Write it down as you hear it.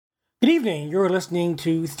Good evening. You're listening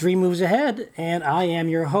to Three Moves Ahead, and I am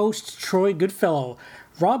your host, Troy Goodfellow.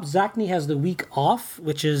 Rob Zacny has the week off,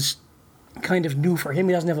 which is kind of new for him.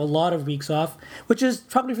 He doesn't have a lot of weeks off, which is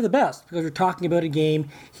probably for the best, because we're talking about a game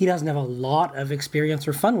he doesn't have a lot of experience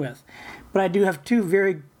or fun with. But I do have two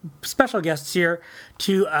very special guests here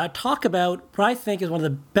to talk about what I think is one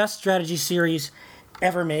of the best strategy series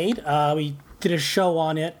ever made. We did a show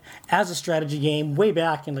on it as a strategy game way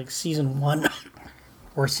back in like season 1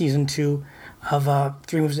 or season 2 of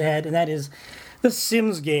Three Moves Ahead, and that is the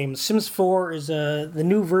Sims game. Sims 4 is the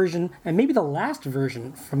new version, and maybe the last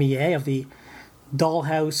version from EA of the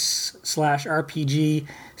dollhouse / RPG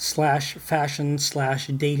 / fashion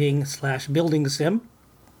 / dating / building sim.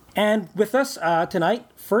 And with us tonight,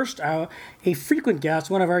 first, a frequent guest,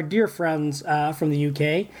 one of our dear friends from the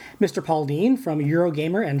UK, Mr. Paul Dean from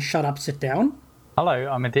Eurogamer and Shut Up, Sit Down. Hello,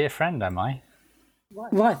 I'm a dear friend, am I?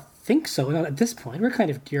 Well, I think so. At this point, we're kind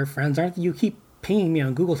of dear friends, aren't you? You keep pinging me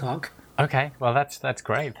on Google Talk. Okay, well, that's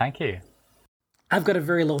great. Thank you. I've got a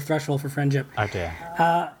very low threshold for friendship. Oh, dear.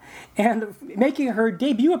 And making her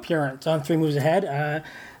debut appearance on Three Moves Ahead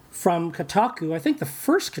from Kotaku, I think the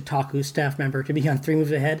first Kotaku staff member to be on Three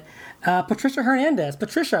Moves Ahead, Patricia Hernandez.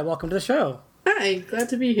 Patricia, welcome to the show. Hi, glad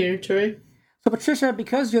to be here, Troy. So, Patricia,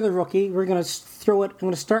 because you're the rookie, we're going to throw it. I'm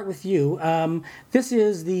going to start with you. This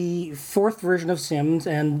is the fourth version of Sims,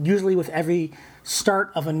 and usually with every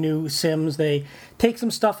start of a new Sims, they take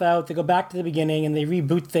some stuff out, they go back to the beginning, and they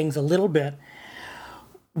reboot things a little bit.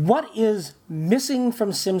 What is missing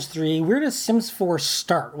from Sims 3? Where does Sims 4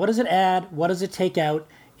 start? What does it add? What does it take out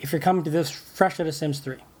if you're coming to this fresh out of Sims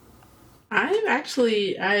 3?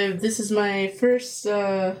 This is my first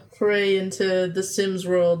foray into the Sims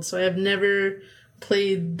world, so I have never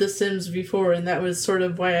played The Sims before, and that was sort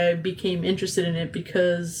of why I became interested in it,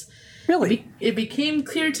 because Really? it became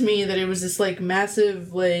clear to me that it was this, like,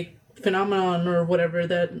 massive, like, phenomenon or whatever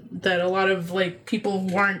that a lot of, like, people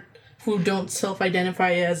who don't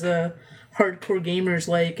self-identify as hardcore gamers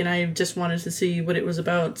like, and I just wanted to see what it was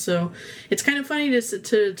about. So it's kind of funny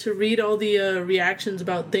to read all the reactions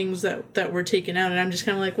about things that were taken out, and I'm just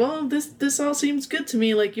kind of like, well, this all seems good to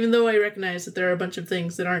me, like, even though I recognize that there are a bunch of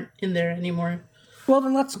things that aren't in there anymore. Well,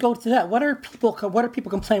 then let's go to that. What are people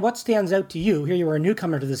complaining? What stands out to you? Here you are, a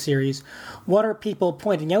newcomer to the series. What are people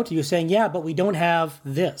pointing out to you, saying, yeah, but we don't have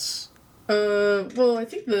this? Well, I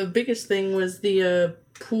think the biggest thing was the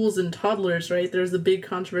pools and toddlers, right? There's the big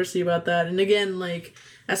controversy about that. And again, like,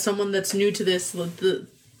 as someone that's new to this,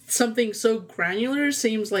 something so granular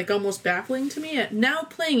seems like almost baffling to me. Now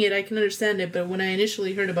playing it, I can understand it, but when I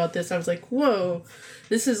initially heard about this, I was like, whoa,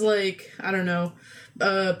 this is like, I don't know,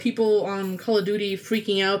 people on Call of Duty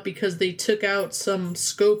freaking out because they took out some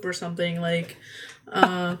scope or something, like,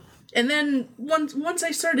 and then once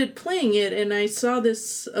I started playing it and I saw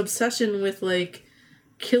this obsession with, like,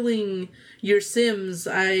 killing your Sims,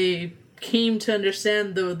 I came to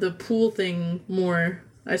understand the pool thing more,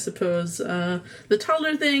 I suppose. The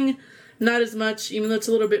toddler thing, not as much, even though it's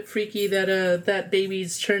a little bit freaky that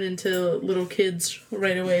babies turn into little kids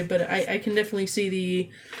right away, but I can definitely see the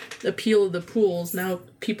appeal of the pools. Now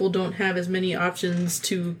people don't have as many options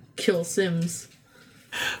to kill Sims.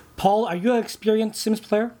 Paul, are you an experienced Sims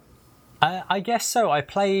player? I guess so. I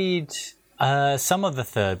played some of the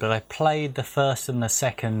third, but I played the first and the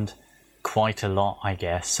second quite a lot, I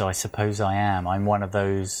guess. So I suppose I am. I'm one of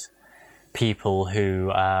those people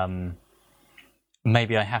who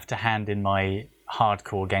maybe I have to hand in my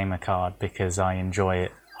hardcore gamer card because I enjoy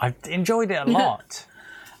it. I've enjoyed it a lot.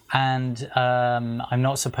 And I'm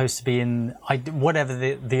not supposed to be in... whatever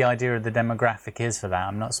the idea of the demographic is for that,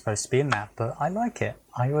 I'm not supposed to be in that. But I like it.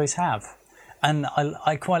 I always have. And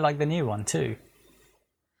I quite like the new one too.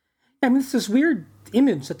 I mean, it's this weird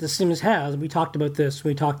image that The Sims has. We talked about this.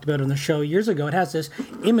 We talked about it on the show years ago. It has this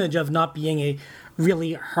image of not being a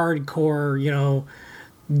really hardcore,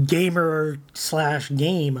 gamer /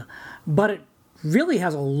 game, but it really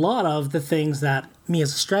has a lot of the things that me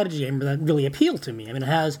as a strategy gamer that really appeal to me. I mean, it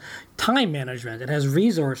has time management. It has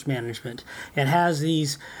resource management. It has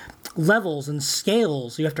these levels and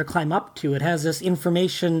scales you have to climb up to. It has this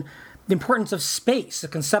information. The importance of space, the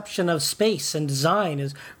conception of space and design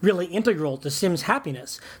is really integral to Sims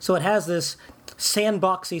happiness. So it has this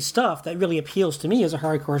sandboxy stuff that really appeals to me as a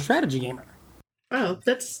hardcore strategy gamer. Wow,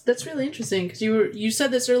 that's really interesting, because you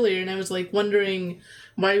said this earlier, and I was like wondering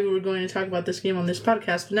why we were going to talk about this game on this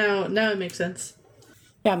podcast. But now it makes sense.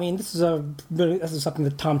 Yeah, I mean, this is something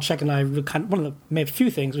that Tom Check and I, one of the maybe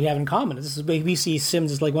few things we have in common. This is we see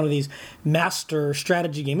Sims as like one of these master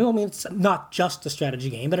strategy games. I mean, it's not just a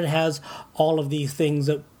strategy game, but it has all of these things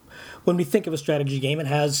that when we think of a strategy game, it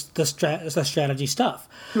has the strategy stuff.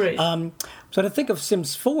 Right. So to think of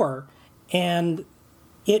Sims 4, and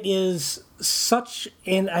it is such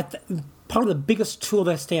part of the biggest tool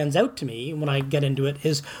that stands out to me when I get into it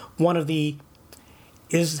is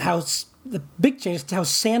how the big change is how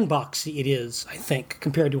sandboxy it is, I think,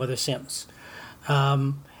 compared to other Sims.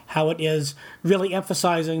 How it is really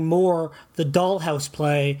emphasizing more the dollhouse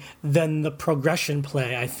play than the progression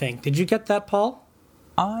play, I think. Did you get that, Paul?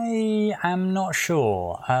 I am not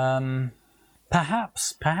sure.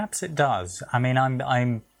 Perhaps it does. I mean,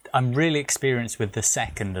 I'm really experienced with the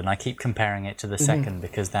second, and I keep comparing it to the second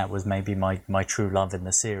because that was maybe my true love in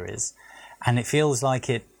the series. And it feels like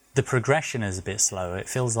the progression is a bit slower. It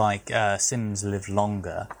feels like Sims live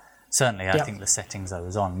longer. Certainly, I think the settings I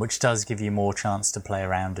was on, which does give you more chance to play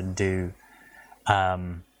around and do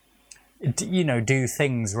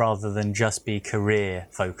things rather than just be career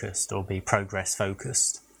focused or be progress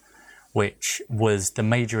focused, which was the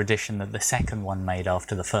major addition that the second one made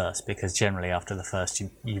after the first, because generally after the first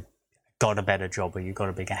you got a better job or you got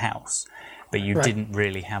a bigger house, but you didn't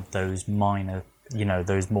really have those minor,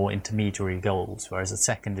 those more intermediary goals, whereas the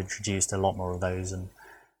second introduced a lot more of those, and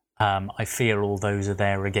I fear all those are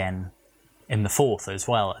there again in the fourth as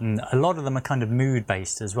well. And a lot of them are kind of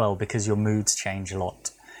mood-based as well, because your moods change a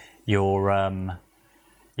lot. Your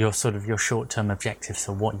sort of your short-term objectives,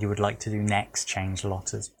 so what you would like to do next, change a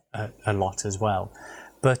lot as well.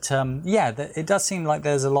 But it does seem like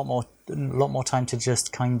there's a lot more time to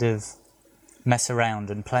just kind of mess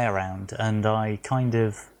around and play around. And I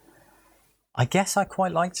guess I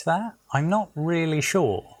quite liked that. I'm not really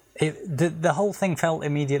sure. The whole thing felt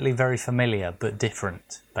immediately very familiar but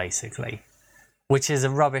different, basically, which is a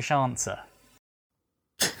rubbish answer.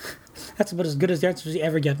 That's about as good as the answers you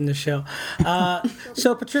ever get in this show.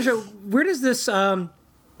 So, Patricia, where does this,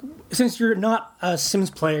 since you're not a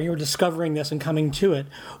Sims player, you were discovering this and coming to it,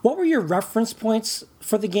 what were your reference points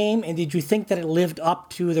for the game, and did you think that it lived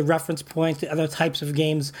up to the reference points to other types of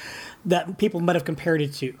games that people might have compared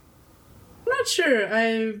it to? I'm not sure.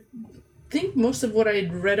 I think most of what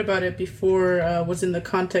I'd read about it before was in the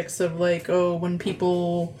context of when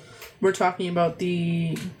people were talking about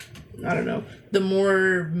the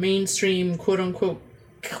more mainstream quote unquote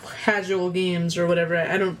casual games or whatever.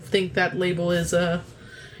 I don't think that label is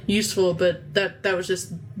useful, but that was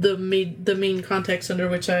just the main context under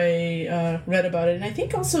which I read about it. And I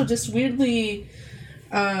think also just weirdly,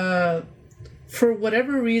 for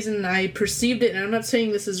whatever reason, I perceived it, and I'm not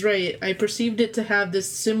saying this is right, I perceived it to have this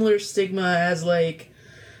similar stigma as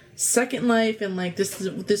Second Life and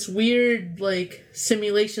this weird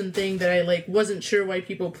simulation thing that I wasn't sure why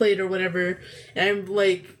people played or whatever. And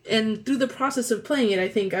and through the process of playing it, I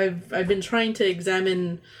think I've been trying to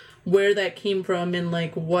examine where that came from and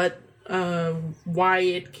what why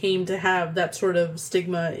it came to have that sort of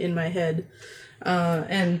stigma in my head.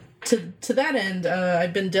 And to that end,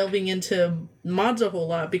 I've been delving into mods a whole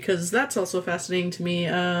lot, because that's also fascinating to me.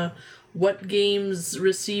 What games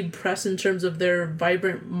receive press in terms of their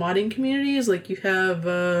vibrant modding communities. You have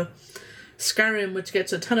Skyrim, which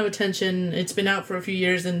gets a ton of attention. It's been out for a few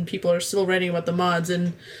years and people are still writing about the mods.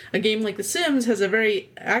 And a game like The Sims has a very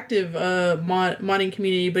active modding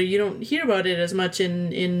community, but you don't hear about it as much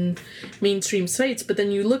in mainstream sites. But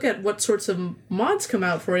then you look at what sorts of mods come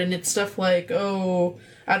out for it, and it's stuff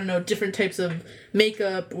different types of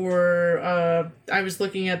makeup, or I was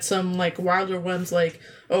looking at some wilder ones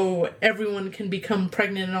everyone can become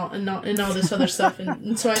pregnant and all this other stuff.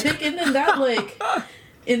 And so I think in that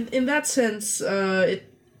in that sense,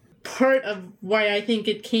 part of why I think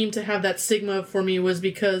it came to have that stigma for me was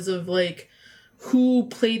because of who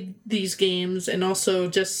played these games, and also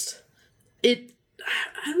just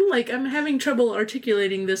I'm having trouble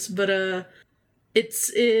articulating this, but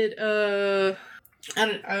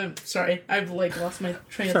I'm sorry, I've lost my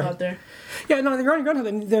train of thought there. Yeah, no,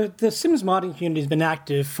 the Sims modding community has been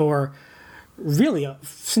active for really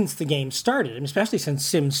since the game started, and especially since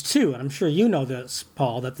Sims 2. And I'm sure you know this,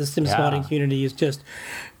 Paul, that the Sims modding community is just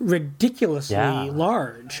ridiculously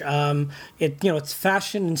large. It's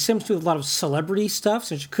fashion, and Sims 2 with a lot of celebrity stuff,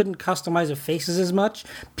 since you couldn't customize the faces as much.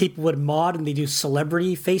 People would mod and they do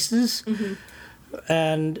celebrity faces. Mm-hmm.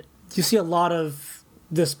 And you see a lot of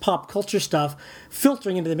this pop culture stuff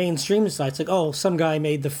filtering into the mainstream sites, some guy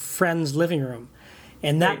made the Friends living room,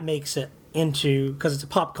 and that makes it into, because it's a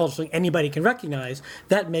pop culture thing anybody can recognize,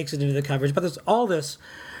 that makes it into the coverage. But there's all this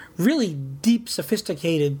really deep,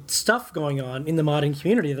 sophisticated stuff going on in the modding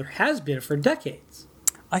community. There has been for decades.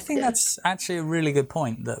 I think that's actually a really good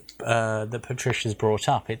point that Patricia's brought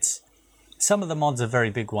up. It's some of the mods are very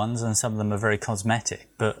big ones and some of them are very cosmetic.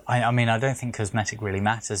 But I mean, I don't think cosmetic really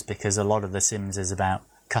matters because a lot of The Sims is about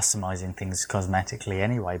customizing things cosmetically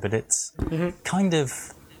anyway. But it's kind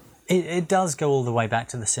of, it does go all the way back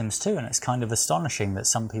to The Sims 2, and it's kind of astonishing that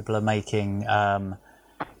some people are making,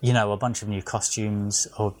 you know, a bunch of new costumes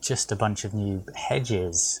or just a bunch of new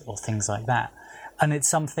hedges or things like that. And it's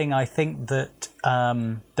something I think that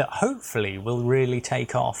that hopefully will really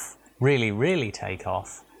take off, really take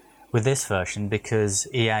off with this version, because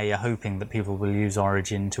EA are hoping that people will use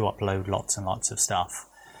Origin to upload lots and lots of stuff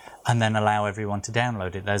and then allow everyone to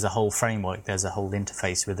download it. There's a whole framework, there's a whole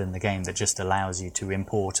interface within the game that just allows you to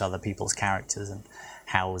import other people's characters and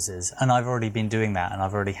houses. And I've already been doing that, and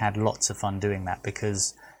I've already had lots of fun doing that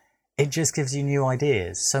because it just gives you new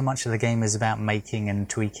ideas. So much of the game is about making and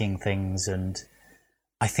tweaking things, and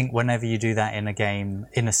I think whenever you do that in a game,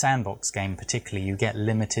 in a sandbox game particularly, you get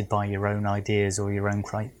limited by your own ideas or your own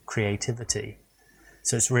creativity.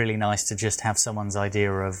 So it's really nice to just have someone's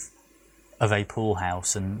idea of a pool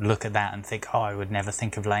house and look at that and think, oh, I would never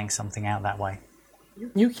think of laying something out that way.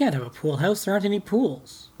 You can't have a pool house. There aren't any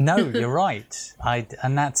pools. No, you're right.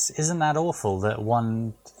 Isn't that awful that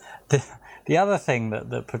one... The other thing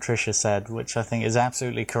that Patricia said, which I think is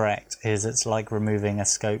absolutely correct, is it's like removing a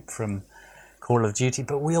scope from Call of Duty.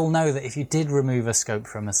 But we all know that if you did remove a scope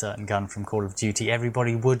from a certain gun from Call of Duty,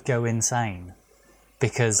 everybody would go insane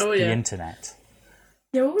because the internet.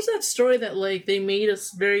 Yeah, what was that story that, like, they made a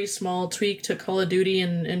very small tweak to Call of Duty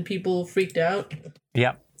and people freaked out?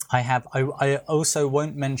 Yep. I also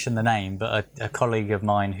won't mention the name, but a colleague of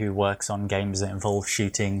mine who works on games that involve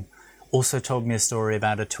shooting also told me a story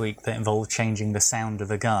about a tweak that involved changing the sound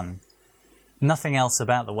of a gun. Nothing else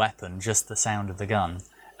about the weapon, just the sound of the gun.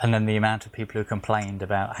 And then the amount of people who complained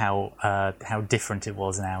about how different it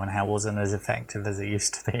was now and how it wasn't as effective as it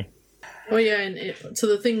used to be. Oh yeah, and so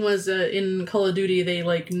the thing was, in Call of Duty, they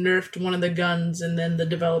like nerfed one of the guns, and then the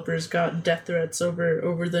developers got death threats over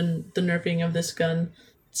the nerfing of this gun.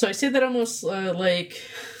 So I say that almost like,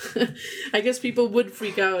 I guess people would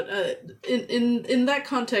freak out. In that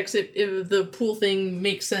context, if the pool thing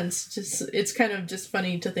makes sense, it's kind of just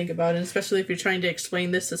funny to think about, and especially if you're trying to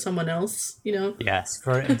explain this to someone else, you know? Yes,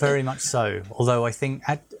 very much so. Although I think,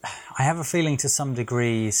 I have a feeling to some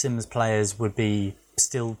degree Sims players would be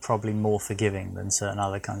still probably more forgiving than certain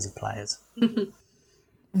other kinds of players.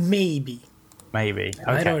 Maybe.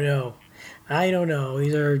 Okay. I don't know.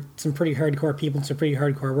 These are some pretty hardcore people and some pretty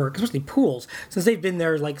hardcore work, especially pools, since they've been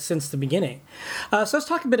there like since the beginning. So let's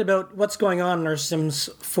talk a bit about what's going on in our Sims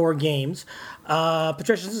 4 games.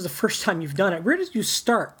 Patricia, this is the first time you've done it. Where did you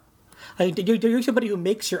start? Do you somebody who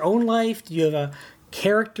makes your own life? Do you have a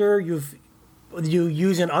character you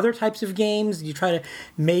use in other types of games? Do you try to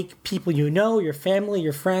make people you know, your family,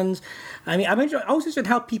 your friends? I mean, I'm always interested in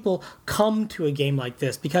how people come to a game like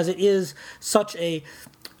this, because it is such a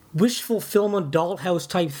wish fulfillment dollhouse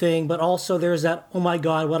type thing, but also there's that, oh my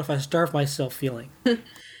god, what if I starve myself feeling.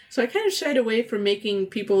 So I kind of shied away from making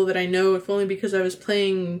people that I know, if only because I was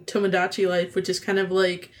playing Tomodachi Life, which is kind of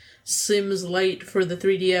like Sims Lite for the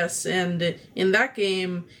 3DS, and in that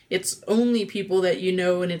game, it's only people that you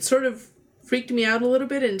know, and it sort of freaked me out a little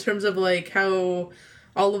bit in terms of like how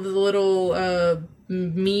all of the little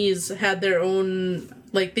Mii's had their own,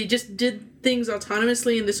 like they just did things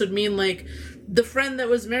autonomously, and this would mean like the friend that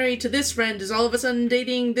was married to this friend is all of a sudden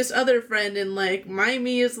dating this other friend, and like my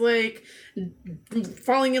Mii is like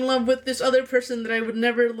falling in love with this other person that I would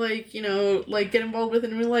never like, you know, like get involved with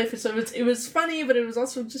in real life. So it was funny, but it was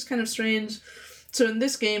also just kind of strange. So in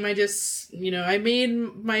this game, I just, you know, I made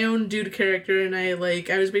my own dude character, and I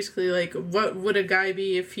was basically like, what would a guy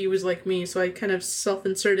be if he was like me? So I kind of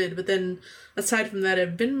self-inserted, but then aside from that,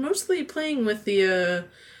 I've been mostly playing with the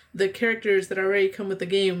characters that already come with the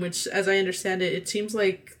game, which, as I understand it, it seems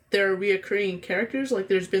like there are reoccurring characters, like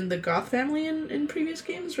there's been the Goth family in previous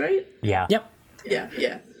games, right? Yeah. Yep.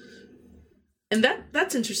 Yeah. And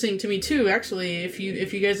that's interesting to me too, actually. If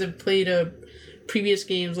you guys have played previous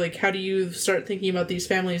games, like how do you start thinking about these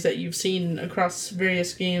families that you've seen across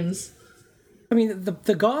various games? I mean,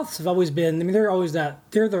 the Goths have always been, I mean, they're always they're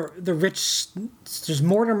the rich, there's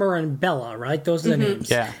Mortimer and Bella, right? Those are the names.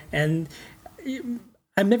 Yeah. And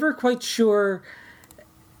I'm never quite sure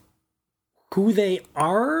who they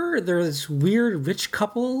are. They're this weird rich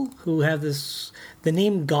couple who have this, the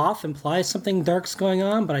name Goth implies something dark's going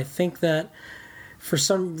on, but I think that for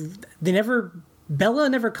Bella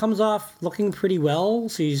never comes off looking pretty well.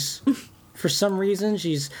 For some reason,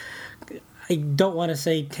 I don't want to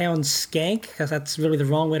say town skank, because that's really the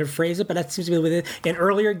wrong way to phrase it, but that seems to be with it. In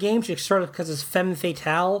earlier games, she sort of has this femme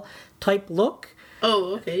fatale type look.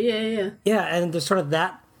 Oh, okay, yeah. Yeah, and there's sort of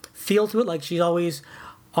that feel to it, like she's always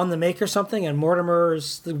on the make or something, and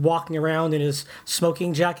Mortimer's walking around in his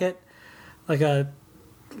smoking jacket, like a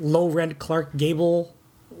low-rent Clark Gable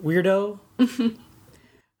weirdo.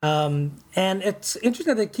 And it's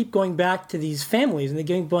interesting that they keep going back to these families, and they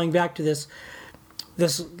keep going back to this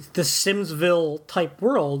Simsville type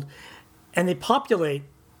world, and they populate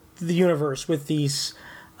the universe with these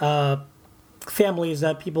families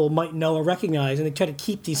that people might know or recognize, and they try to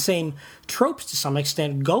keep these same tropes to some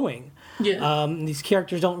extent going. Yeah. These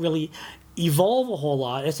characters don't really evolve a whole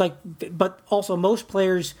lot. It's like, but also most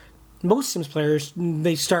Sims players,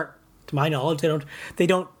 they start, to my knowledge, they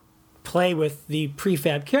don't play with the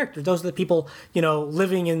prefab characters. Those are the people,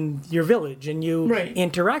 living in your village, and you Right.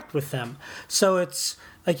 interact with them. So it's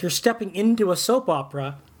like you're stepping into a soap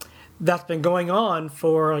opera that's been going on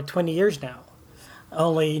for like 20 years now.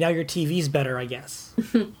 Only now your TV's better, I guess.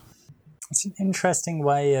 It's an interesting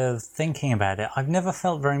way of thinking about it. I've never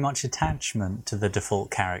felt very much attachment to the default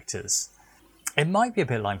characters. It might be a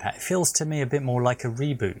bit like that. It feels to me a bit more like a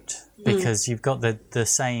reboot, because you've got the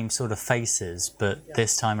same sort of faces, but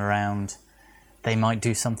this time around they might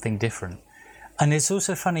do something different. And it's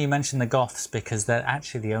also funny you mentioned the Goths, because they're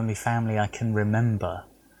actually the only family I can remember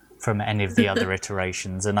from any of the other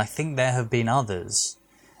iterations, and I think there have been others,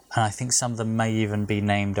 and I think some of them may even be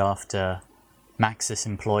named after Maxis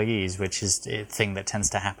employees, which is a thing that tends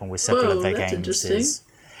to happen with several of their that's games. interesting.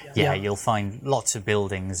 Yeah, you'll find lots of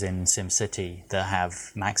buildings in SimCity that have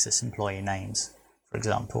Maxis employee names, for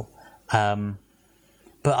example.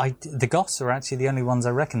 But the Goths are actually the only ones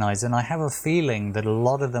I recognise, and I have a feeling that a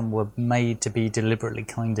lot of them were made to be deliberately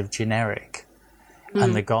kind of generic.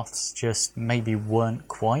 And the Goths just maybe weren't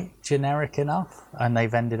quite generic enough, and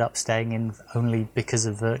they've ended up staying in only because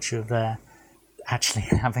of virtue of their actually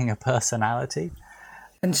having a personality.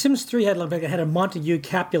 And Sims 3 had a Montague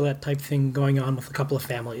Capulet type thing going on with a couple of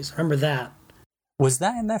families. Remember that? Was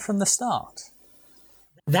that in there from the start?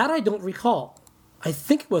 That I don't recall. I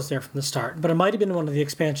think it was there from the start, but it might have been in one of the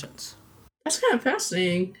expansions. That's kind of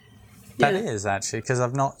fascinating. That is, actually, because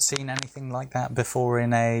I've not seen anything like that before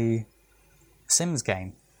in a Sims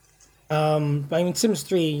game. I mean, Sims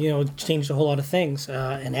 3, changed a whole lot of things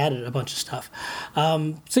and added a bunch of stuff.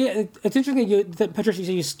 So yeah, it's interesting that Patricia,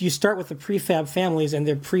 you start with the prefab families and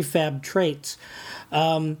their prefab traits.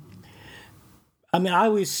 I mean, I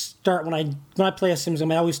always start when I play a Sims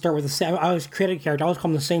game. I always start with the same. I always create a character. I always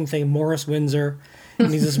call him the same thing, Morris Windsor,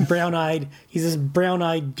 and he's this brown-eyed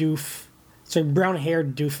doof,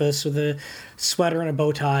 brown-haired doofus with a sweater and a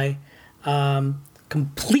bow tie.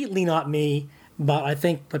 Completely not me. But I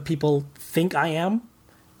think what people think I am,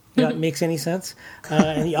 if that makes any sense.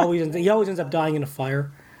 And he always ends up dying in a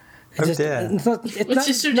fire. It's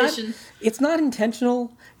just tradition. It's not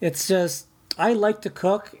intentional. It's just I like to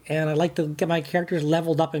cook, and I like to get my characters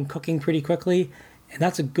leveled up in cooking pretty quickly, and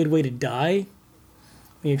that's a good way to die.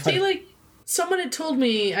 Someone had told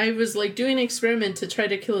me I was doing an experiment to try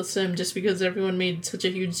to kill a sim just because everyone made such a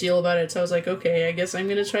huge deal about it. So I was like, okay, I guess I'm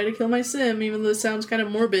going to try to kill my sim, even though it sounds kind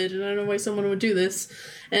of morbid, and I don't know why someone would do this.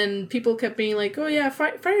 And people kept being like, oh yeah,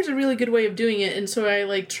 fire's a really good way of doing it. And so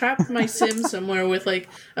I trapped my sim somewhere with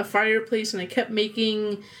a fireplace, and I kept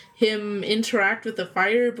making him interact with the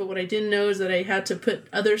fire. But what I didn't know is that I had to put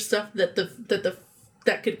other stuff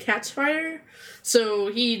that could catch fire.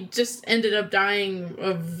 So he just ended up dying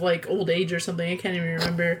of old age or something. I can't even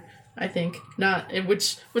remember. I think not,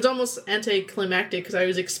 which was almost anticlimactic because I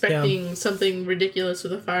was expecting something ridiculous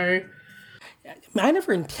with a fire. I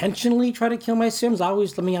never intentionally try to kill my Sims. I'm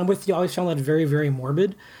with you. I always found that very, very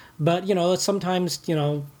morbid. But sometimes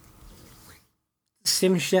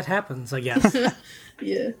Sim shit happens, I guess.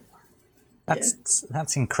 Yeah.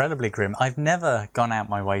 That's incredibly grim. I've never gone out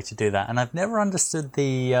my way to do that, and I've never understood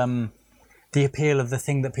the appeal of the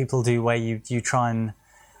thing that people do where you try and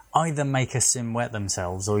either make a sim wet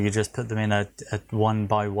themselves, or you just put them in a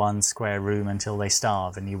 1x1 square room until they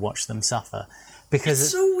starve and you watch them suffer. Because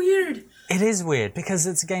it's so weird. It is weird because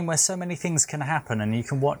it's a game where so many things can happen and you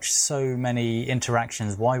can watch so many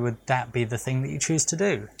interactions. Why would that be the thing that you choose to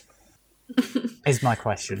do? Is my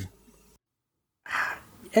question.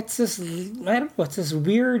 It's this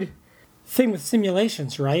weird thing with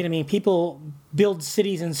simulations, right? I mean, people build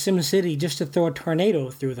cities in SimCity just to throw a tornado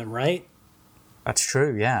through them, right? That's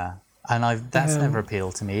true, yeah. And that's never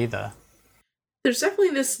appealed to me either. There's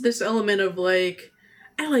definitely this element of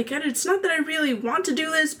I like it. It's not that I really want to do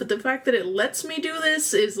this, but the fact that it lets me do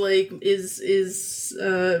this is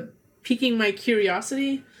piquing my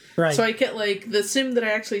curiosity. Right. So I get the sim that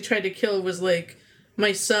I actually tried to kill was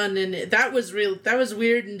my son, and that was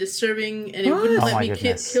weird and disturbing, and it wouldn't let me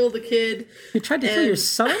kill the kid. You tried to kill your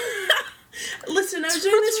son? Listen, I was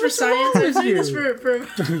doing this for science. I was doing this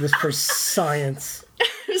for Doing this for science. I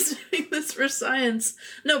was doing this for science.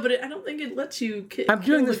 No, but I don't think it lets you I'm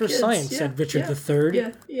doing this for science, said Richard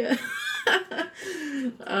III. Yeah.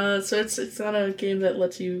 So it's not a game that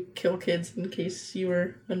lets you kill kids, in case you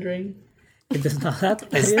were wondering. It does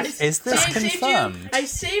not. Is this confirmed? I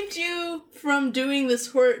saved you from doing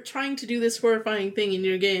this trying to do this horrifying thing in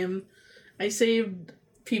your game. I saved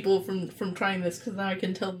people from trying this because now I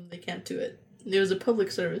can tell them they can't do it. It was a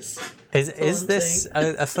public service. Is this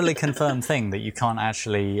a fully confirmed thing that you can't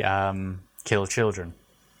actually kill children?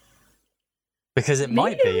 Because it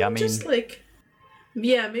might be. I mean, just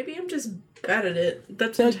maybe I'm just bad at it.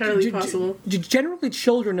 That's entirely possible. Generally,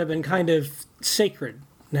 children have been kind of sacred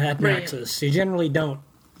at Maxis. You generally don't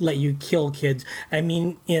let you kill kids. I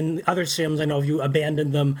mean, in other Sims, I know if you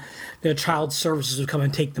abandon them, the child services would come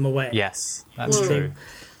and take them away. Yes, that's true.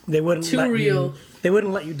 They wouldn't They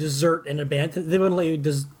wouldn't let you desert and abandon. They wouldn't let you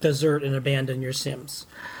desert and abandon your Sims,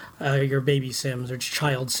 your baby Sims or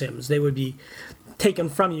child Sims. They would be taken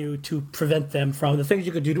from you to prevent them from the things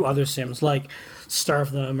you could do to other Sims, like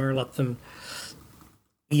starve them or let them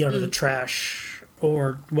eat under the trash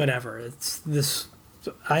or whatever. It's this.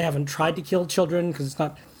 I haven't tried to kill children because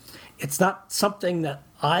it's not something that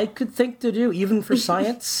I could think to do, even for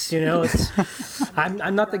science.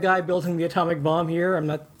 I'm not the guy building the atomic bomb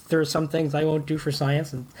here. There are some things I won't do for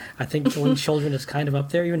science, and I think killing children is kind of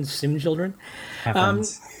up there, even Sim children.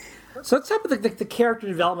 So let's talk about the character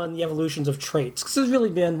development and the evolutions of traits, because this has really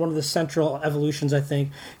been one of the central evolutions, I think,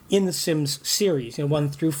 in the Sims series, 1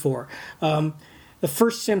 through 4. The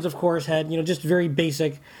first Sims, of course, had just very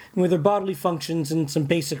basic, with their bodily functions and some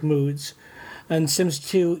basic moods. And Sims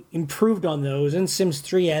 2 improved on those, and Sims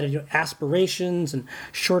 3 added aspirations and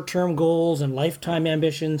short-term goals and lifetime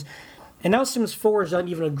ambitions. And now Sims 4 has done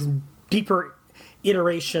even a deeper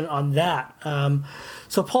iteration on that.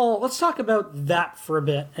 So, Paul, let's talk about that for a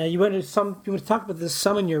bit. You want to talk about this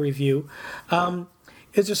some in your review.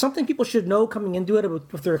 Is there something people should know coming into it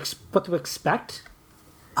about what to expect?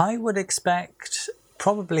 I would expect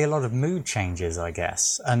probably a lot of mood changes, I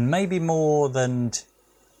guess, and maybe more than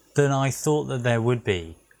I thought that there would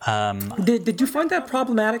be. Did you find that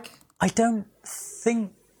problematic? I don't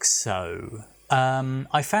think so.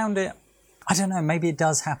 I found it, I don't know, maybe it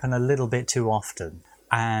does happen a little bit too often.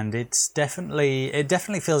 And it definitely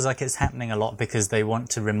feels like it's happening a lot because they want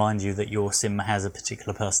to remind you that your Sim has a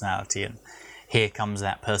particular personality, and here comes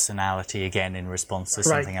that personality again in response to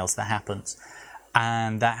something else that happens.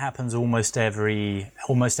 And that happens almost every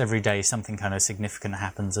day. Something kind of significant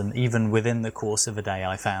happens, and even within the course of a day,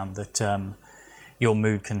 I found that your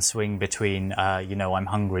mood can swing between, I'm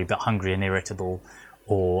hungry, but hungry and irritable,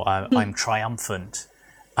 or I'm triumphant.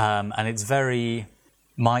 And it's very.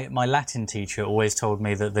 My Latin teacher always told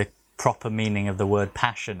me that the proper meaning of the word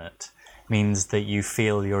passionate means that you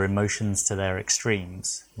feel your emotions to their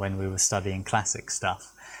extremes. When we were studying classic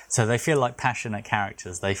stuff, so they feel like passionate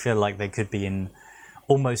characters. They feel like they could be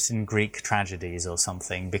almost in Greek tragedies or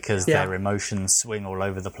something, because their emotions swing all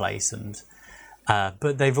over the place. And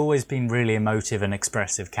but they've always been really emotive and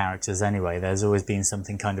expressive characters anyway. There's always been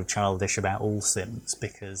something kind of childish about all Sims,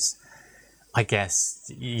 because I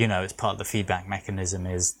guess, it's part of the feedback mechanism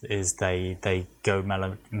is they go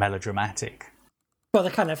melodramatic. Well, they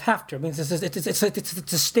kind of have to. I mean, it's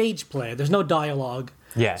a stage play. There's no dialogue.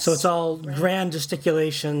 Yes. So it's all grand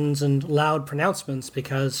gesticulations and loud pronouncements,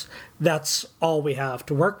 because that's all we have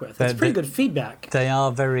to work with. It's pretty good feedback. They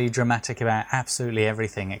are very dramatic about absolutely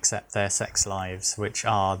everything except their sex lives, which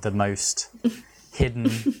are the most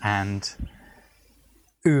hidden and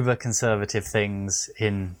uber conservative things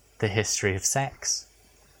in the history of sex.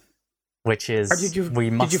 Which is Did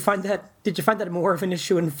you find that more of an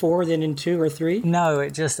issue in 4 than in 2 or 3? No,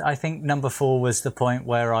 I think number 4 was the point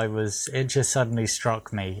where it just suddenly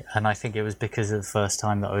struck me, and I think it was because of the first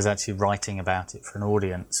time that I was actually writing about it for an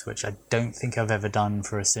audience, which I don't think I've ever done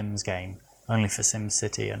for a Sims game, only for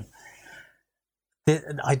SimCity.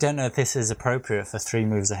 And I don't know if this is appropriate for 3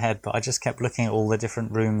 moves ahead, but I just kept looking at all the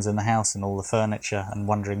different rooms in the house and all the furniture and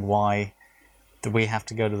wondering why do we have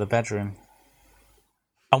to go to the bedroom?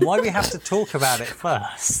 And why we have to talk about it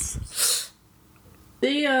first.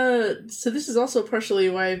 So this is also partially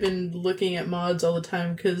why I've been looking at mods all the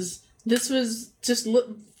time, because this was just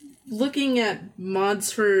looking at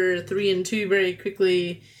mods for 3 and 2 very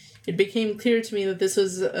quickly. It became clear to me that this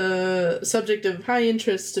was a subject of high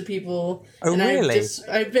interest to people. Oh, and really?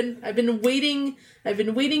 I've been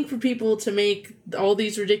waiting for people to make all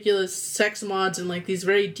these ridiculous sex mods and like these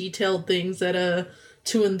very detailed things that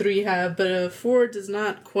 2 and 3 have, but 4 does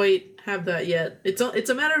not quite have that yet. It's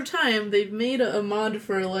a matter of time. They've made a mod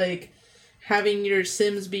for like having your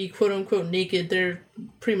Sims be quote unquote naked. They're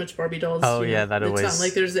pretty much Barbie dolls. Oh yeah, that always. It's not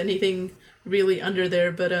like there's anything really under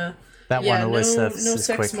there, but that yeah, one always no surfaces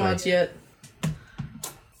sex quickly. mods yet.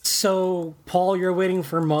 So, Paul, you're waiting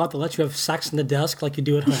for a mod to let you have sex in the desk like you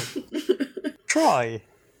do at home. Try.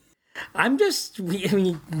 I'm just, I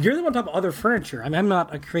mean, you're the one talking about other furniture. I mean, I'm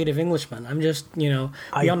not a creative Englishman. I'm just, we all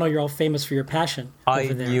know you're all famous for your passion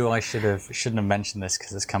over there. I shouldn't have mentioned this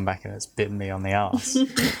because it's come back and it's bitten me on the arse.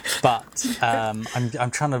 But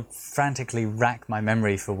I'm trying to frantically rack my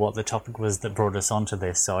memory for what the topic was that brought us onto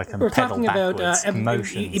this, so I can We're pedal talking backwards. about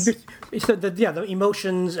Emotions. the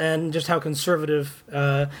emotions and just how conservative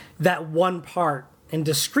that one part and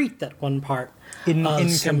discreet that one part in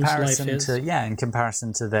Sims comparison life is. in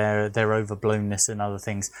comparison to their overblownness and other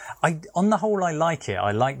things. On the whole, I like it.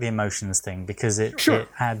 I like the emotions thing because it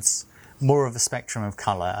adds more of a spectrum of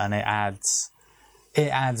color, and it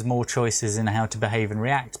adds more choices in how to behave and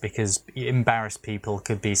react, because embarrassed people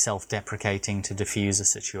could be self-deprecating to diffuse a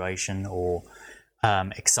situation, or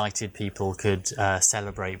excited people could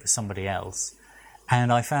celebrate with somebody else.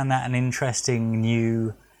 And I found that an interesting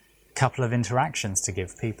new couple of interactions to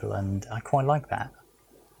give people, and I quite like that.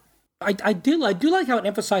 I do like how it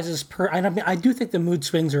emphasizes I do think the mood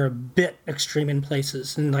swings are a bit extreme in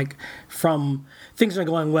places, and like from things are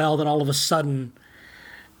going well, then all of a sudden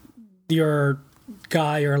your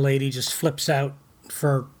guy or lady just flips out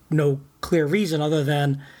for no clear reason other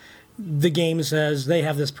than the game says they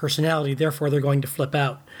have this personality, therefore they're going to flip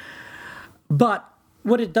out. But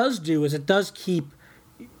what it does do is it does keep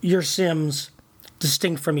your Sims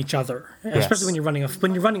distinct from each other, especially when you're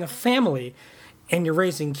running a family and you're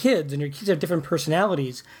raising kids and your kids have different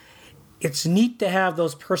personalities. It's neat to have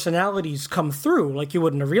those personalities come through like you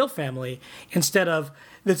would in a real family, instead of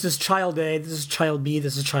this is child A, this is child B,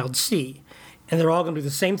 this is child C, and they're all going to do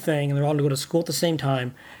the same thing, and they're all going to go to school at the same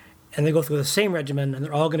time, and they go through the same regimen, and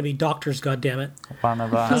they're all going to be doctors, goddammit. One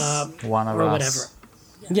of us. One of or us.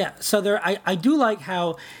 Whatever. Yeah. So I do like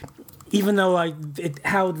how, even though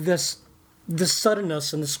how this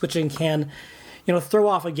suddenness and the switching can, throw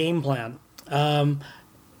off a game plan,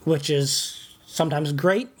 which is sometimes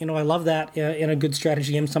great. I love that in a good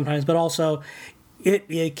strategy game sometimes, but also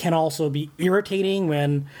it can also be irritating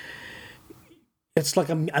when it's like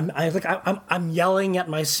I'm yelling at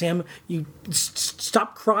my Sim. You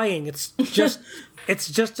stop crying. It's just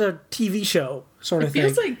a TV show sort of thing. It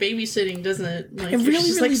feels like babysitting, doesn't it? Like, It really,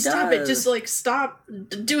 just really like, stop does. it. Just like stop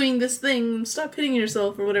doing this thing. Stop hitting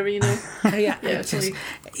yourself or whatever, Yeah, it's like,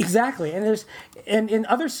 exactly. And in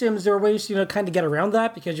other Sims there are ways to kind of get around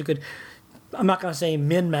that, because you could, I'm not going to say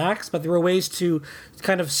min-max, but there were ways to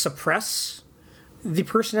kind of suppress the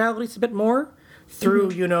personalities a bit more through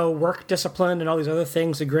work discipline and all these other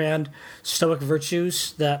things. The grand stoic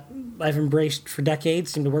virtues that I've embraced for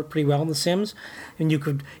decades seem to work pretty well in The Sims, and you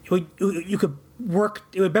could work.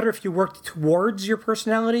 It would be better if you worked towards your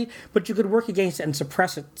personality, but you could work against it and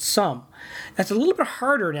suppress it some. That's a little bit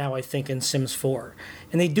harder now, I think, in Sims 4,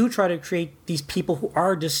 and they do try to create these people who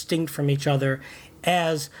are distinct from each other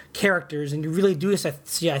as characters, and you really do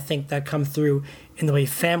see, I think, that come through in the way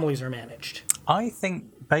families are managed. I think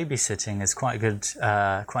babysitting is quite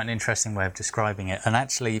an interesting way of describing it. And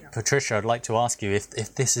actually, Patricia, I'd like to ask you,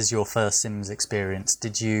 if this is your first Sims experience,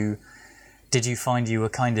 did you find you were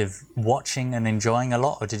kind of watching and enjoying a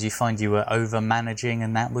lot, or did you find you were over managing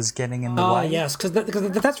and that was getting in the way? Yes, because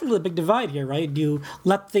that's really the big divide here, right? Do you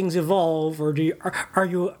let things evolve, or are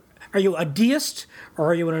you a deist,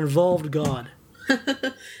 or are you an involved god?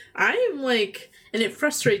 I am like, and it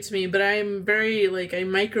frustrates me, but I'm very like, I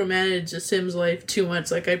micromanage a Sim's life too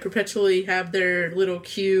much. Like, I perpetually have their little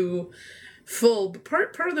queue full. But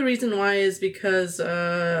part of the reason why is because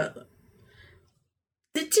they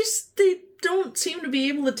don't seem to be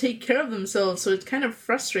able to take care of themselves, so it kind of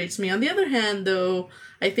frustrates me. On the other hand, though,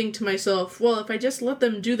 I think to myself, well, if I just let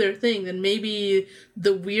them do their thing, then maybe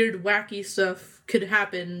the weird, wacky stuff could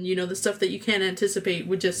happen. The stuff that you can't anticipate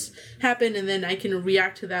would just happen, and then I can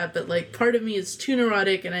react to that. But like, part of me is too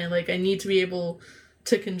neurotic, and I need to be able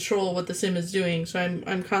to control what the Sim is doing. So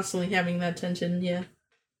I'm constantly having that tension. Yeah.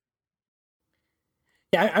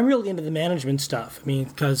 Yeah, I'm really into the management stuff. I mean,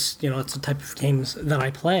 because it's the type of games that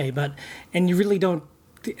I play. And you really don't,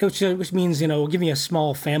 which means give me a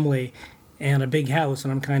small family and a big house,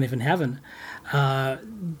 and I'm kind of in heaven.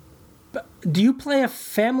 Do you play a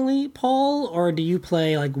family, Paul, or do you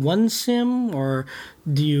play like one Sim, or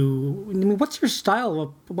do you? I mean, what's your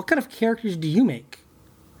style? What kind of characters do you make?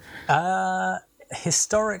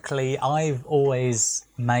 Historically, I've always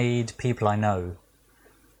made people I know,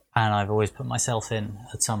 and I've always put myself in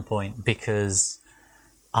at some point, because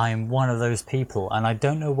I'm one of those people, and I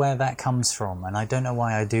don't know where that comes from, and I don't know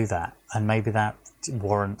why I do that, and maybe that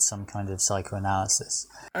warrants some kind of psychoanalysis.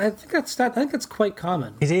 I think that's quite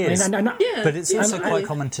common. It is, but it's also yeah, quite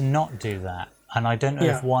common to not do that, and I don't know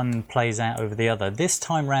if one plays out over the other. This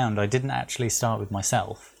time round, I didn't actually start with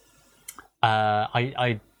myself.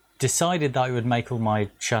 I decided that I would make all my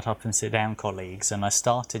shut up and sit down colleagues, and I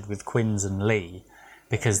started with Quinns and Lee,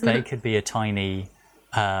 because they could be a tiny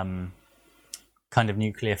kind of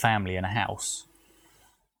nuclear family in a house.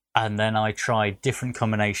 And then I tried different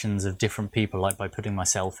combinations of different people, like by putting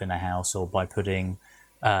myself in a house or by putting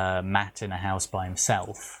Matt in a house by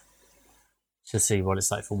himself, to see what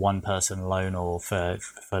it's like for one person alone, or for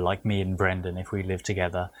like me and Brendan if we lived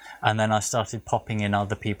together. And then I started popping in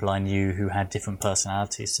other people I knew who had different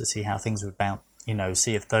personalities to see how things would bounce,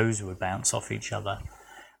 see if those would bounce off each other,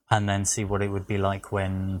 and then see what it would be like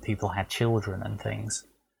when people had children and things.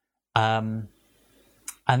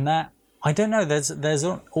 And that, I don't know, there's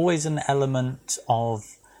always an element of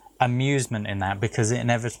amusement in that, because it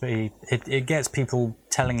inevitably it gets people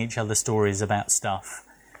telling each other stories about stuff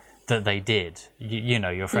that they did.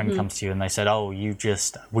 Your friend comes to you and they said, "Oh,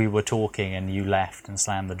 we were talking and you left and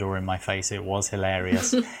slammed the door in my face. It was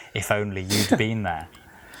hilarious. If only you'd been there."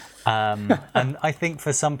 And I think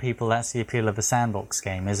for some people that's the appeal of a sandbox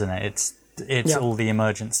game, isn't it? It's all the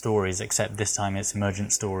emergent stories, except this time it's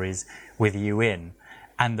emergent stories with you in.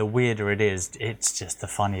 And the weirder it is, it's just the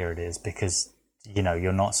funnier it is, because,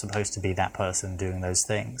 you're not supposed to be that person doing those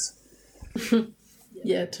things.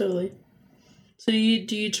 Yeah, totally. So do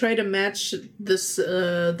you try to match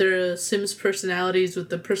their Sims personalities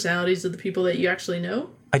with the personalities of the people that you actually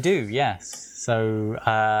know? I do, yes. So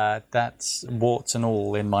that's warts and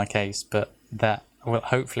all in my case, but that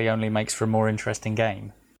hopefully only makes for a more interesting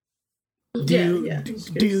game.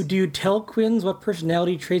 Do you tell Quinns what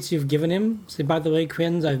personality traits you've given him? Say, by the way,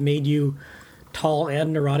 Quinns, I've made you tall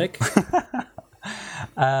and neurotic.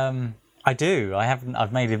 I do.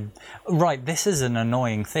 I've made him... Right, this is an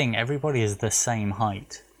annoying thing. Everybody is the same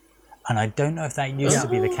height. And I don't know if that used to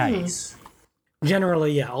be the case.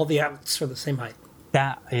 Generally, yeah. All the adults are the same height.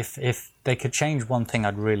 That, if they could change one thing,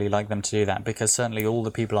 I'd really like them to do that, because certainly all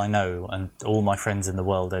the people I know and all my friends in the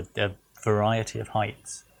world are a variety of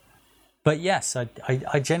heights. But yes,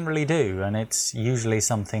 I generally do, and it's usually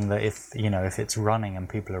something that if it's running and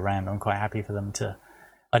people are around, I'm quite happy for them to...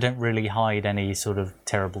 I don't really hide any sort of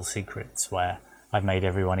terrible secrets where I've made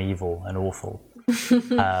everyone evil and awful.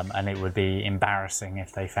 And it would be embarrassing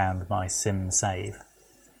if they found my sim save.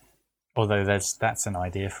 Although that's an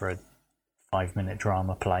idea for a 5-minute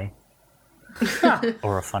drama play.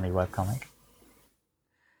 Or a funny webcomic.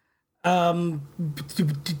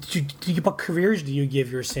 What careers do you give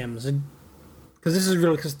your Sims?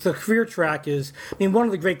 Because the career track is, one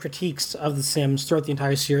of the great critiques of The Sims throughout the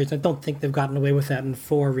entire series, I don't think they've gotten away with that in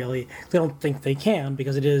 4, really. They don't think they can,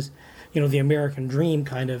 because it is, the American dream,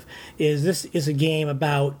 kind of, is this is a game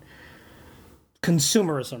about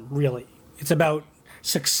consumerism, really. It's about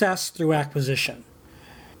success through acquisition.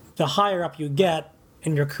 The higher up you get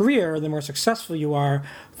in your career, the more successful you are,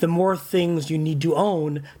 the more things you need to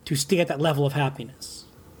own to stay at that level of happiness.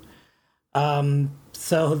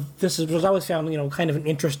 So this was always found, kind of an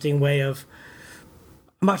interesting way of...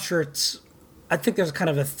 I'm not sure I think there's kind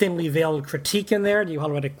of a thinly veiled critique in there. You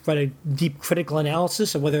want to write a deep critical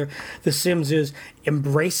analysis of whether The Sims is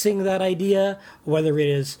embracing that idea, or whether it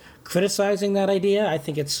is criticizing that idea. I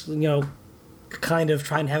think it's, kind of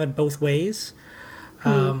trying to have it both ways.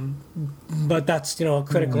 But that's, a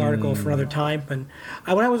critical article for another time. And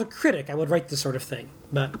when I was a critic, I would write this sort of thing.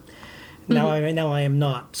 But... Now I am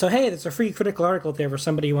not. So hey, there's a free critical article there for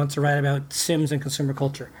somebody who wants to write about Sims and consumer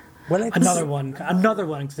culture. Well, another one,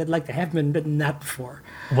 because I'd like to have been written that before.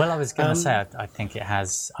 Well, I was going to say, I think it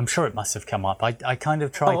has. I'm sure it must have come up. I kind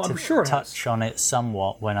of tried to touch on it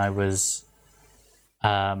somewhat when I was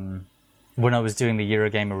doing the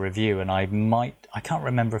Eurogamer review, and I can't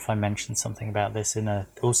remember if I mentioned something about this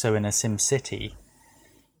also in a SimCity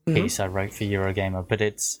piece I wrote for Eurogamer, but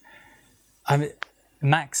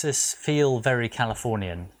Maxis feel very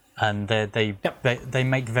Californian, and they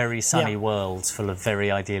make very sunny worlds full of very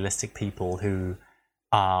idealistic people who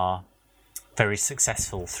are very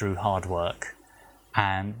successful through hard work.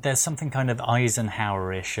 And there's something kind of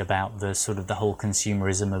Eisenhower-ish about the whole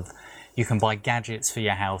consumerism of you can buy gadgets for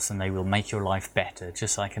your house and they will make your life better,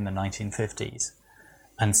 just like in the 1950s.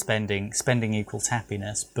 And spending equals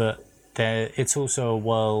happiness, but it's also a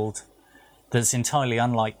world that's entirely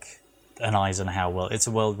unlike an Eisenhower world. It's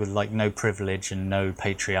a world with no privilege and no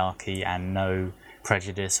patriarchy and no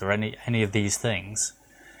prejudice or any of these things.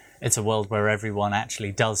 It's a world where everyone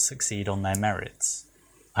actually does succeed on their merits.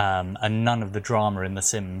 and none of the drama in The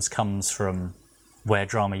Sims comes from where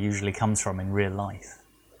drama usually comes from in real life.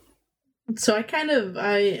 So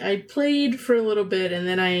I played for a little bit, and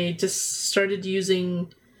then I just started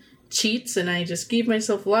using cheats, and I just gave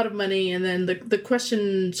myself a lot of money, and then the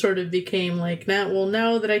question sort of became like,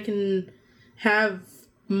 now that I can have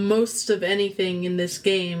most of anything in this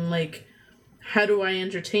game, like, how do I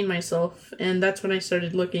entertain myself? And that's when I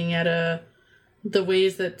started looking at the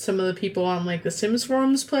ways that some of the people on like the Sims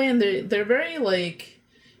forums play, and they're very like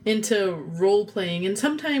into role playing, and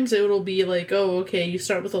sometimes it'll be like, oh, okay, you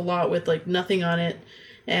start with a lot with like nothing on it,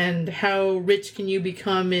 and how rich can you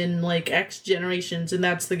become in like X generations, and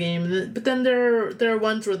that's the game. But then there are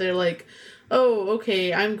ones where they're like, oh,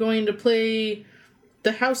 okay, I'm going to play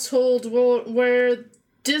the household where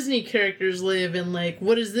Disney characters live, and like,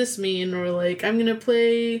 what does this mean? Or like, I'm gonna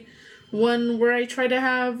play one where I try to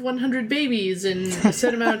have 100 babies in a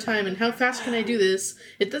set amount of time, and how fast can I do this?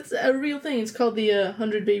 That's a real thing. It's called the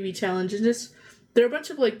 100 baby challenge, and there are a bunch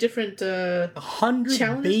of like different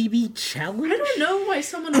 100 baby challenge. I don't know why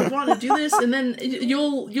someone would want to do this, and then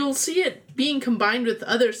you'll see it being combined with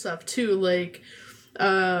other stuff too, like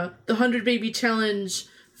the 100 baby challenge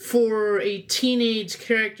for a teenage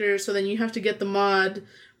character. So then you have to get the mod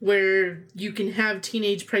where you can have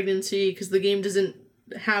teenage pregnancy, because the game doesn't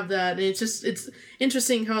have that. And it's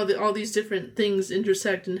interesting how all these different things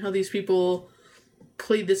intersect, and how these people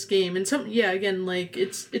play this game. And again, like,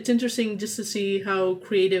 it's interesting just to see how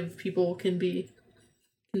creative people can be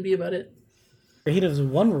about it. Creative is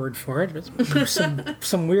one word for it, but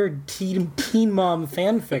some weird teen mom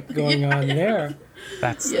fanfic going on there.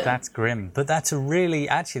 That's grim, but that's a really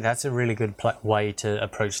good way to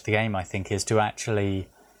approach the game, I think, is to actually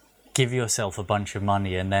give yourself a bunch of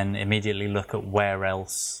money and then immediately look at where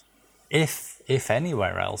else, if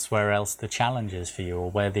anywhere else, where else the challenge is for you, or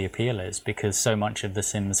where the appeal is, because so much of The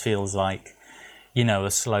Sims feels like, you know,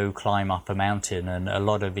 a slow climb up a mountain, and a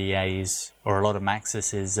lot of EA's or a lot of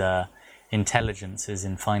Maxis's intelligence is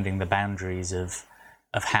in finding the boundaries of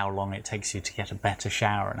how long it takes you to get a better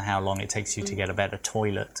shower, and how long it takes you to get a better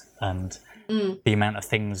toilet, and the amount of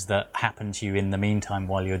things that happen to you in the meantime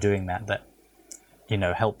while you're doing that, you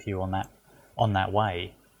know, help you on that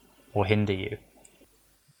way, or hinder you.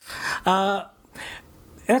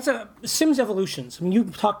 That's Sims evolutions. I mean, you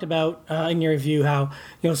talked about in your review how,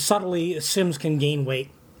 you know, subtly Sims can gain weight.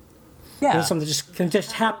 Yeah, Something can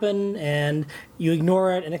just happen, and you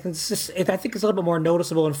ignore it, and it can I think it's a little bit more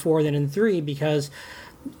noticeable in 4 than in 3, because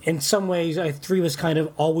in some ways 3 was kind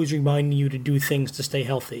of always reminding you to do things to stay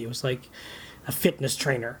healthy. It was like a fitness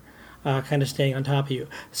trainer, kind of staying on top of you.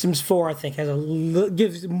 Sims 4, I think,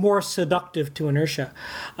 gives more seductive to inertia.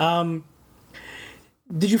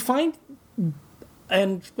 Did you find,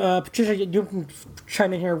 and Patricia, you can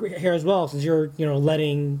chime in here as well, since you're, you know,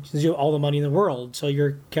 since you have all the money in the world, so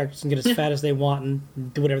your characters can get as fat as they want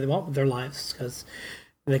and do whatever they want with their lives, because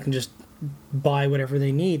they can just buy whatever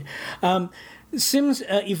they need. Sims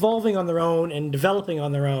evolving on their own and developing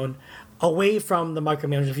on their own, away from the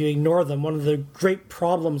micromanagement, if you ignore them. One of the great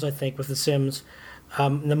problems, I think, with The Sims,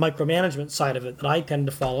 the micromanagement side of it that I tend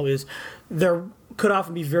to follow, is there could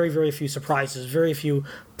often be very, very few surprises, very few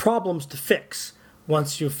problems to fix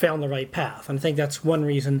once you've found the right path. And I think that's one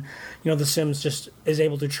reason, you know, The Sims just is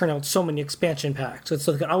able to churn out so many expansion packs.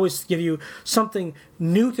 So they can always give you something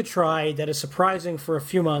new to try that is surprising for a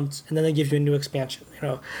few months, and then they give you a new expansion. You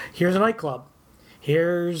know, here's a nightclub,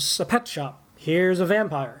 here's a pet shop, here's a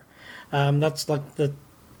vampire. That's like the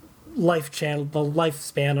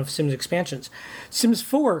lifespan of Sims expansions. Sims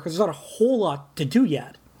 4, because there's not a whole lot to do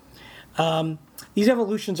yet. These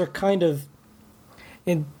evolutions are kind of,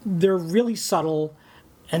 and they're really subtle,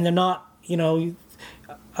 and they're not, you know,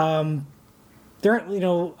 they aren't, you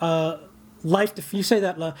know, you say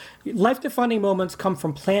that life-defining moments come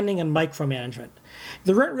from planning and micromanagement.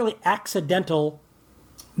 There aren't really accidental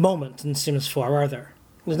moments in Sims 4, are there?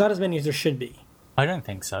 There's not as many as there should be. I don't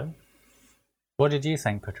think so. What did you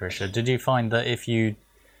think, Patricia? Did you find that if you,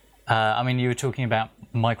 I mean, you were talking about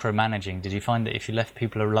micromanaging. Did you find that if you left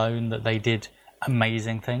people alone, that they did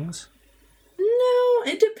amazing things?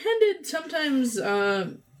 No, it depended. Sometimes,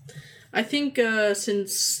 I think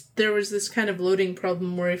since there was this kind of loading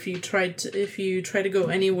problem where if you try to go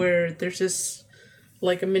anywhere, there's just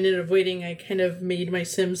like a minute of waiting. I kind of made my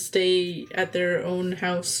Sims stay at their own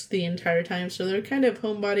house the entire time, so they're kind of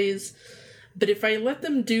homebodies. But if I let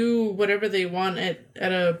them do whatever they want at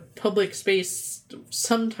a public space,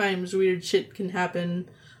 sometimes weird shit can happen.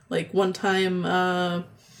 Like one time,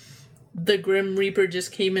 the Grim Reaper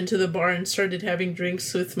just came into the bar and started having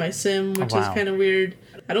drinks with my sim, which is kind of weird.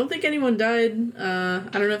 I don't think anyone died. I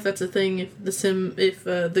don't know if that's a thing. If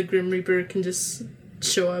the Grim Reaper can just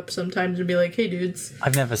show up sometimes and be like, "Hey, dudes."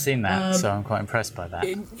 I've never seen that, so I'm quite impressed by that.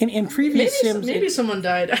 In previous Sims, maybe someone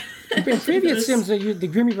died. in previous Sims, the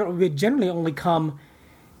Grim Reaper would generally only come.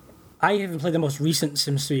 I haven't played the most recent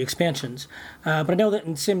Sims 3 expansions, but I know that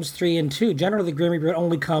in Sims 3 and 2, generally the Grim Reaper would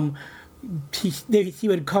only come. He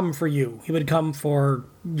would come for you. He would come for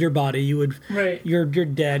your body. You would. Right. You're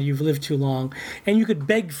dead. You've lived too long, and you could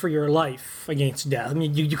beg for your life against death. I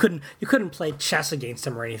mean, you couldn't play chess against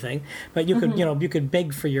him or anything, but you could you could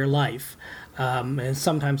beg for your life, and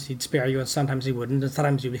sometimes he'd spare you, and sometimes he wouldn't, and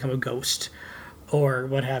sometimes you become a ghost, or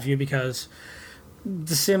what have you, because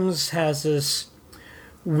The Sims has this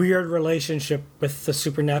weird relationship with the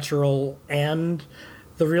supernatural and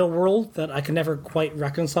the real world that I can never quite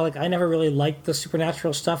reconcile. Like, I never really liked the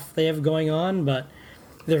supernatural stuff they have going on, but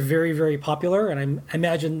they're very, very popular, and I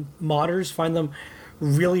imagine modders find them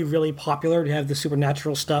really, really popular to have the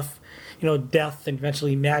supernatural stuff, death and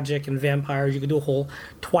eventually magic and vampires. You could do a whole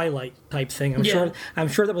Twilight type thing. I'm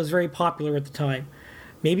sure that was very popular at the time.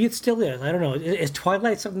 Maybe it still is. I don't know. Is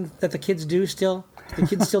Twilight something that the kids do still? Do the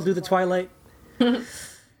kids still do the Twilight?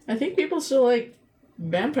 I think people still like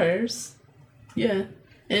vampires. Yeah.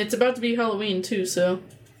 And it's about to be Halloween, too, so...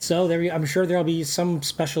 So I'm sure there'll be some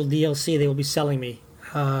special DLC they will be selling me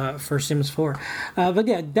for Sims 4. But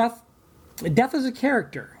yeah, Death is a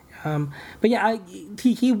character. But yeah,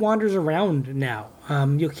 he wanders around now.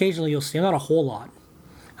 Occasionally you'll see him, not a whole lot.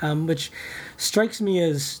 Which strikes me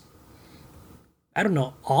as, I don't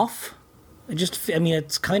know, off.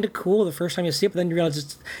 It's kind of cool the first time you see it, but then you realize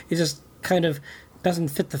it just kind of doesn't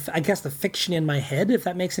fit the fiction in my head, if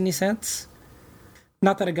that makes any sense.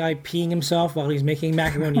 Not that a guy peeing himself while he's making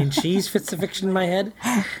macaroni and cheese fits the fiction in my head,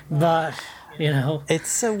 but,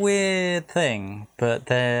 It's a weird thing,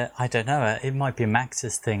 but I don't know, it might be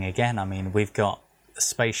Max's thing again. I mean, we've got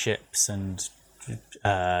spaceships and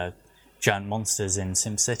giant monsters in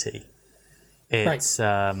SimCity. It's,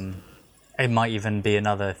 right. It might even be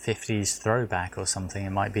another 50s throwback or something. It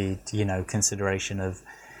might be, consideration of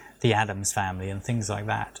the Addams Family and things like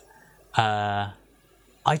that.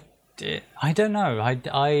 I don't know.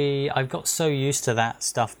 I've got so used to that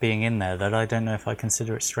stuff being in there that I don't know if I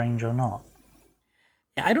consider it strange or not.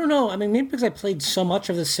 I don't know. I mean, maybe because I played so much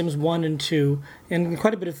of The Sims 1 and 2, and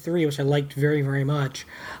quite a bit of 3, which I liked very, very much.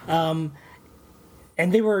 And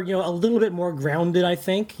they were, a little bit more grounded, I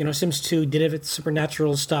think. Sims 2 did have its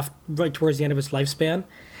supernatural stuff right towards the end of its lifespan.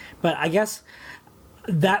 But I guess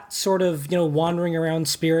that sort of, wandering around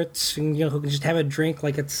spirits and, who can just have a drink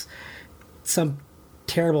like it's some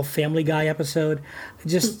terrible Family Guy episode, it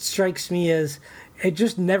just strikes me as it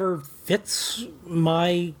just never fits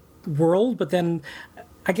my world. But then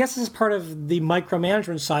I guess this is part of the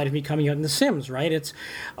micromanagement side of me coming out in The Sims, right? It's,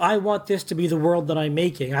 I want this to be the world that I'm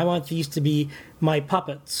making. I want these to be my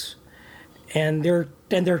puppets. And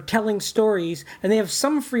they're telling stories, and they have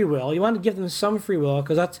some free will. You want to give them some free will,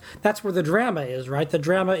 because that's where the drama is, right? The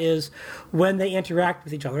drama is when they interact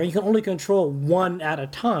with each other. You can only control one at a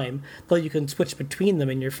time, though you can switch between them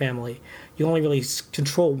in your family. You only really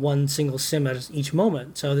control one single sim at each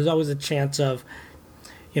moment. So there's always a chance of,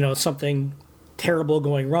 something terrible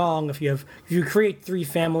going wrong. If you create 3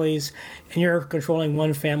 families and you're controlling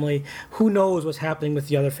one family, who knows what's happening with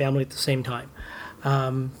the other family at the same time.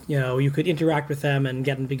 You could interact with them and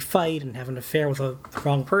get in a big fight and have an affair with the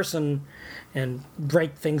wrong person and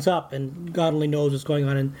break things up, and God only knows what's going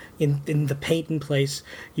on in the Peyton place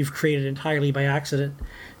you've created entirely by accident.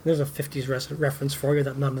 There's a 50s reference for you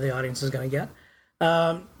that none of the audience is going to get.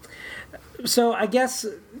 So I guess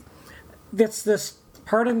that's this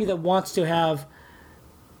part of me that wants to have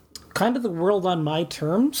kind of the world on my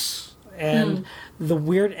terms. And the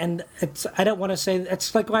weird, and I don't want to say,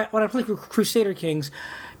 it's like when I play Crusader Kings,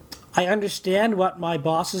 I understand what my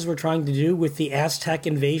bosses were trying to do with the Aztec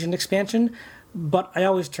invasion expansion, but I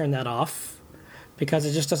always turn that off because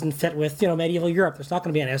it just doesn't fit with, medieval Europe. There's not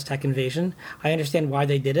going to be an Aztec invasion. I understand why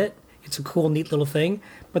they did it. It's a cool, neat little thing,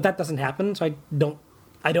 but that doesn't happen, so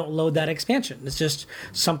I don't load that expansion. It's just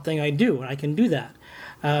something I do, and I can do that.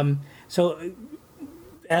 So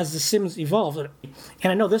as The Sims evolve, and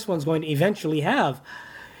I know this one's going to eventually have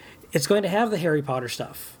the Harry Potter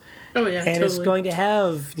stuff. Oh yeah, and totally. It's going to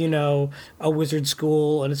have, a wizard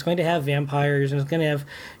school, and it's going to have vampires, and it's going to have,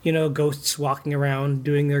 ghosts walking around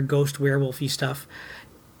doing their ghost werewolfy stuff.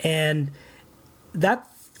 And that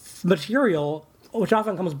material, which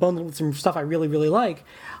often comes bundled with some stuff I really, really like,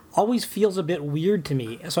 always feels a bit weird to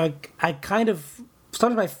me. So I kind of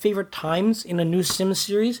some of my favorite times in a new Sims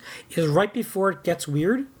series is right before it gets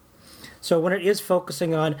weird. So when it is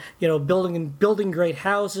focusing on, building great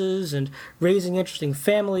houses and raising interesting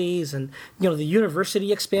families, and the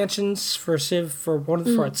university expansions for Sims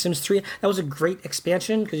 3, that was a great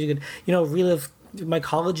expansion because you could relive my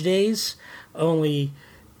college days, only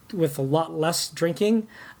with a lot less drinking.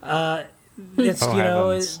 It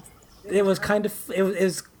was kind of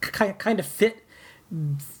fit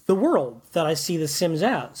the world that I see The Sims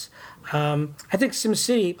as. I think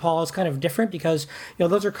SimCity, Paul, is kind of different because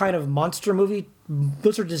those are kind of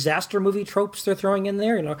those are disaster movie tropes they're throwing in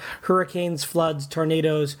there. Hurricanes, floods,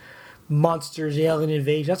 tornadoes, monsters, alien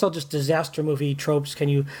invasion. That's all just disaster movie tropes. Can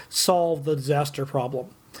you solve the disaster problem?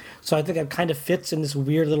 So I think it kind of fits in this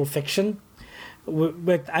weird little fiction.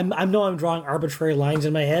 I know I'm drawing arbitrary lines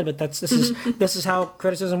in my head, but this is how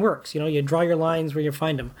criticism works. You draw your lines where you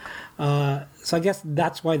find them. So I guess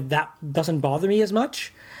that's why that doesn't bother me as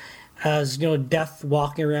much as Death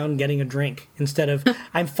walking around getting a drink. Instead of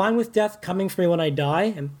I'm fine with Death coming for me when I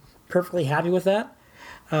die. I'm perfectly happy with that.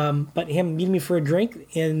 But him meeting me for a drink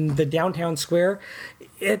in the downtown square,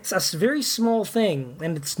 it's a very small thing,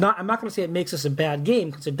 and it's not. I'm not going to say it makes this a bad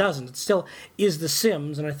game because it doesn't. It still is The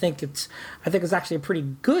Sims, and I think it's actually a pretty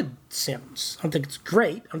good Sims. I don't think it's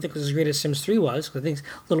great. I don't think it's as great as Sims 3 was, because I think it's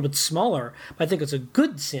a little bit smaller. But I think it's a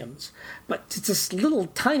good Sims. But it's just little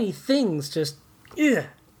tiny things, just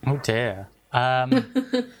Oh dear.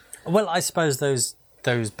 Well, I suppose those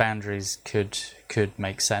boundaries could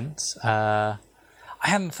make sense. I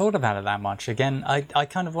hadn't thought about it that much. Again, I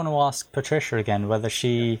kind of want to ask Patricia again whether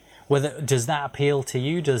does that appeal to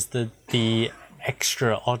you? Does the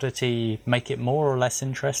extra oddity make it more or less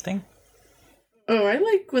interesting? Oh, I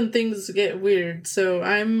like when things get weird. So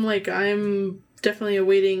I'm definitely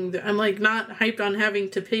awaiting. I'm not hyped on having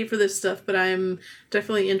to pay for this stuff, but I'm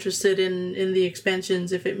definitely interested in the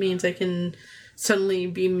expansions if it means I can suddenly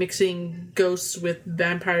be mixing ghosts with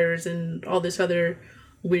vampires and all this other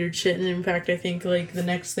weird shit. And in fact, I think the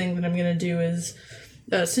next thing that I'm gonna do is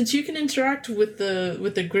since you can interact with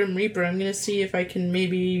the Grim Reaper, I'm gonna see if I can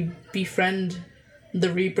maybe befriend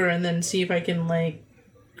the Reaper and then see if I can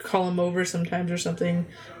call him over sometimes or something,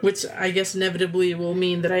 which I guess inevitably will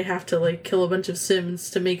mean that I have to kill a bunch of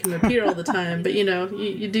Sims to make him appear all the time. But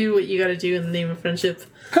you do what you gotta do in the name of friendship.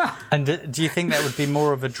 And do you think that would be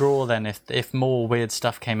more of a draw then if more weird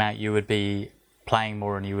stuff came out, you would be playing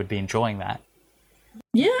more and you would be enjoying that?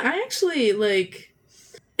 Yeah, I actually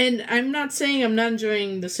and I'm not saying I'm not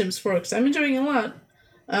enjoying The Sims 4 because I'm enjoying it a lot,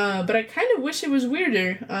 but I kind of wish it was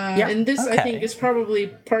weirder. And this, okay. I think, is probably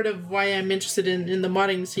part of why I'm interested in the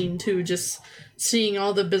modding scene too, just seeing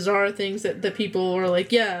all the bizarre things that people are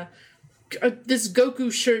this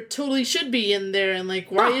Goku shirt totally should be in there, and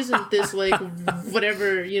why isn't this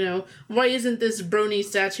whatever, why isn't this Brony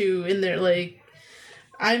statue in there?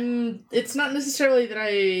 It's not necessarily that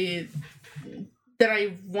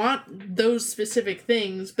I want those specific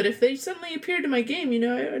things, but if they suddenly appeared in my game,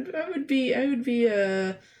 I would be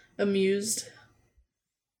amused.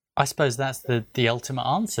 I suppose that's the ultimate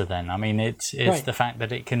answer then. I mean, it's right. The fact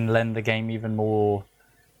that it can lend the game even more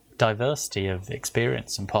diversity of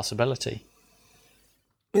experience and possibility.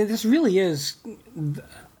 This really is.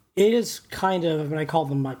 It is kind of, I call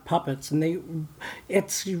them my puppets, and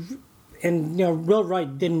Will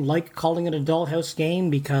Wright didn't like calling it a Dollhouse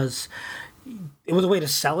game because it was a way to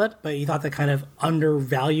sell it, but he thought that kind of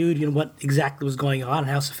undervalued, what exactly was going on and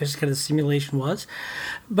how sophisticated the simulation was.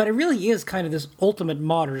 But it really is kind of this ultimate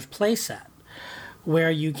modder's playset, where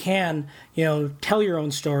you can, tell your own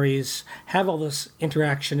stories, have all this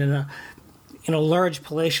interaction in a large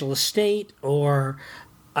palatial estate, or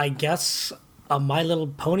I guess a My Little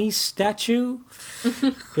Pony statue.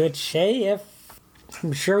 Which, hey,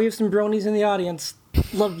 I'm sure we have some bronies in the audience.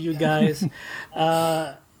 Love you guys.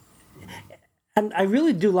 And I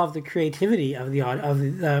really do love the creativity of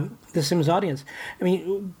the Sims audience. I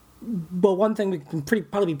mean, but one thing we can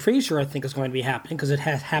probably be pretty sure I think is going to be happening, because it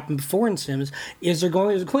has happened before in Sims, is there's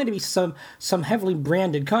going to be some heavily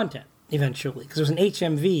branded content eventually, because there's an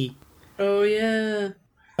HMV. Oh yeah.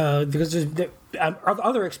 Because there's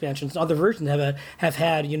other expansions, other versions have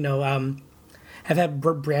had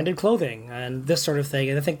branded clothing and this sort of thing,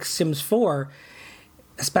 and I think Sims 4,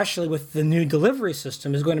 especially with the new delivery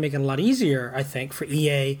system, is going to make it a lot easier, I think, for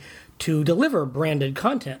EA to deliver branded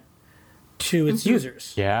content to its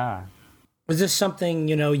users. Yeah. Is this something,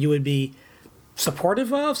 you would be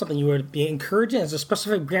supportive of, something you would be encouraging? Is there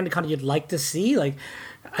specific branded content you'd like to see? I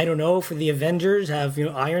don't know, for the Avengers, have,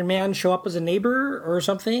 Iron Man show up as a neighbor or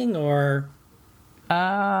something? Or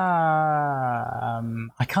I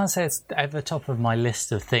can't say it's at the top of my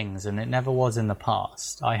list of things, and it never was in the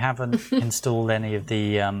past. I haven't installed any of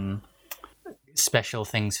the special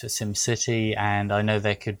things for SimCity, and I know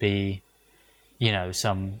there could be,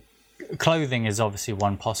 some clothing is obviously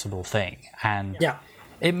one possible thing, and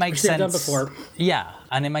it makes sense. Done before. Yeah,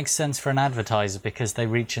 and it makes sense for an advertiser because they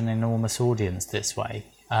reach an enormous audience this way.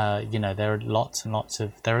 There are lots and lots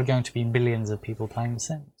of. There are going to be billions of people playing The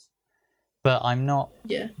Sims. But I'm not.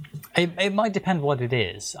 Yeah. It might depend what it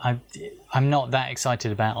is. I'm not that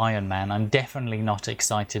excited about Iron Man. I'm definitely not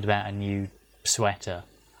excited about a new sweater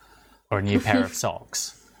or a new pair of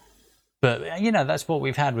socks. But that's what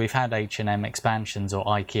we've had. We've had H&M expansions or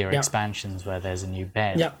IKEA expansions where there's a new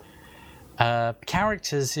bed. Yeah.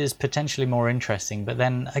 Characters is potentially more interesting, but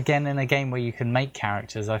then again, in a game where you can make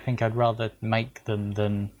characters, I think I'd rather make them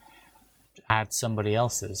than add somebody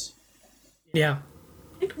else's. Yeah.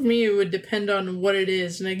 I think for me it would depend on what it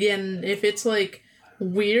is, and again, if it's like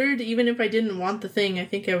weird, even if I didn't want the thing, I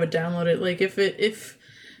think I would download it. Like if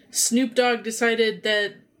Snoop Dogg decided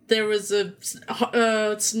that there was a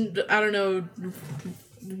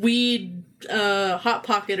weed Hot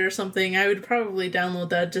Pocket or something, I would probably download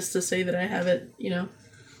that just to say that I have it.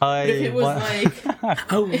 But if it was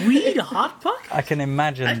like a weed Hot Pocket, I can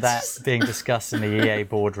imagine that being discussed in the EA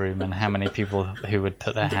boardroom and how many people who would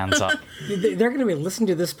put their hands up. They're going to be listening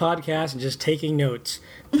to this podcast and just taking notes.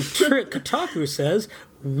 Kotaku says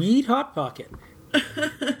weed Hot Pocket.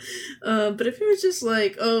 But if it was just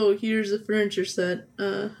like, oh, here's a furniture set,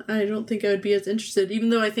 I don't think I would be as interested, even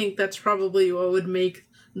though I think that's probably what would make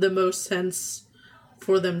the most sense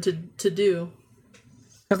for them to do.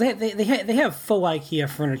 Because they have faux IKEA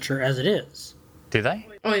furniture as it is. Do they?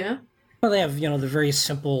 Oh, yeah? Well, they have, the very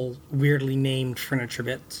simple, weirdly named furniture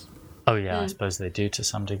bits. Oh, yeah, I suppose they do to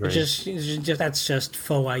some degree. That's just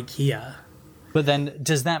faux IKEA. But then,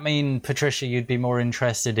 does that mean, Patricia, you'd be more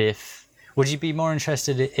interested if... Would you be more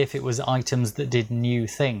interested if it was items that did new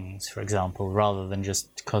things, for example, rather than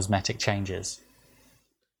just cosmetic changes?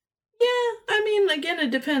 Yeah, I mean, again, it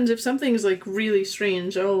depends. If something's like really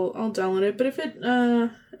strange, I'll download it. But if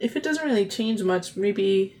it doesn't really change much,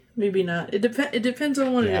 maybe not. It depends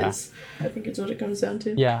on what it is. I think it's what it comes down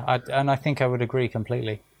to. Yeah, I think I would agree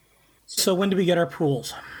completely. So when do we get our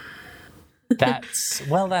pools? That's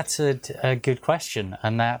a good question,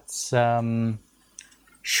 and that's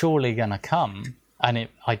surely going to come. And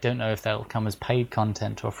I don't know if that'll come as paid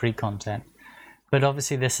content or free content. But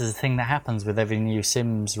obviously this is a thing that happens with every new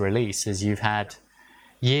Sims release, is you've had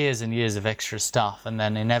years and years of extra stuff, and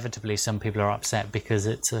then inevitably some people are upset because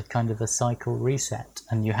it's a kind of a cycle reset,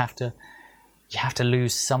 and you have to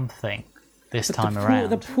lose something this time around.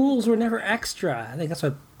 The pools were never extra. I think that's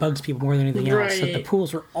what bugs people more than anything else, that the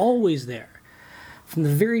pools were always there from the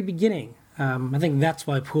very beginning. I think that's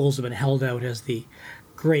why pools have been held out as the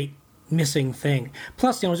great missing thing.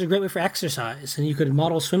 Plus, it was a great way for exercise, and you could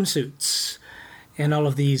model swimsuits and all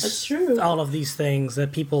of these things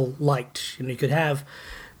that people liked. You could have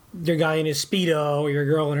your guy in his Speedo or your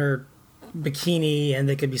girl in her bikini, and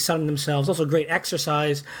they could be sunning themselves. Also great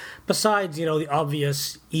exercise, besides, the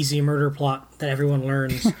obvious easy murder plot that everyone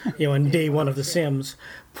learns, in day one of The Sims.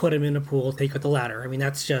 Put him in a pool, take out the ladder. I mean,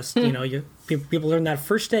 that's just, people learn that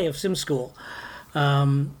first day of Sim school.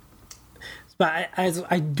 But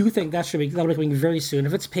I do think that'll be coming very soon.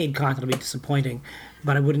 If it's paid content, it'll be disappointing,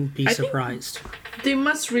 but I wouldn't be surprised. They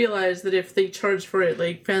must realize that if they charge for it,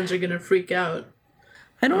 like, fans are going to freak out.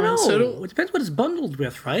 I don't know. It depends what it's bundled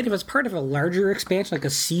with, right? If it's part of a larger expansion, like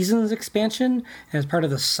a seasons expansion, and it's part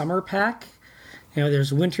of the summer pack,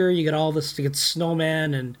 there's winter, you get all this, you get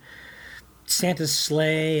snowman and Santa's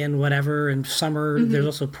sleigh and whatever, and summer, there's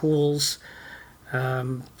also pools.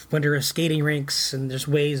 Winter is skating rinks, and there's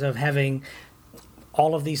ways of having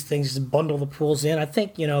all of these things, just bundle the pools in. I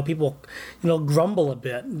think, people, grumble a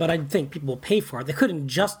bit, but I think people will pay for it. They couldn't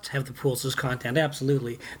just have the pools as content,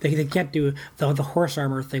 absolutely. They can't do the horse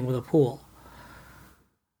armor thing with a pool.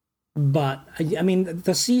 But, I mean,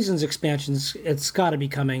 the Seasons expansions, it's got to be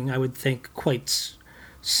coming, I would think, quite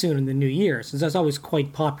soon in the new year, since that's always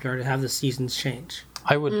quite popular to have the seasons change.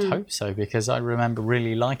 I would hope so, because I remember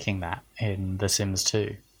really liking that in The Sims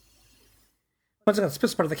 2. But it's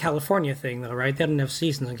part of the California thing, though, right? They don't have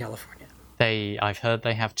seasons in California. I've heard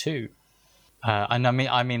they have 2. And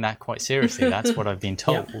I mean that quite seriously. That's what I've been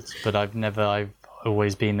told. Yeah. But I've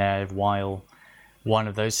always been there while one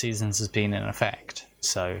of those seasons has been in effect.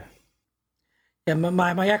 So, yeah,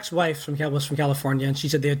 my ex-wife was from California, and she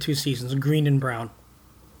said they had 2 seasons, green and brown.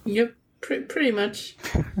 Yep, pretty much.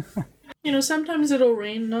 Sometimes it'll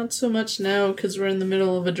rain, not so much now because we're in the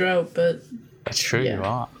middle of a drought, but... That's true, you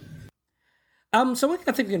are. So I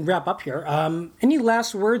think we can wrap up here. Any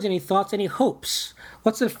last words, any thoughts, any hopes?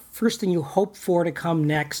 What's the first thing you hope for to come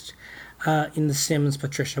next in The Sims,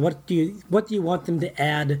 Patricia? What do you want them to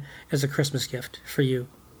add as a Christmas gift for you?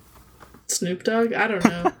 Snoop Dogg? I don't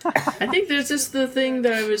know. I think there's just the thing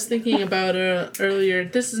that I was thinking about earlier.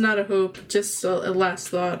 This is not a hope, just a last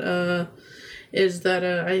thought. Is that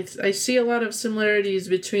I see a lot of similarities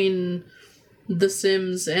between The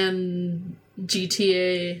Sims and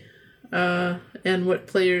GTA. And what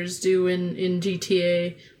players do in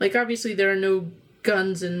GTA. Like, obviously there are no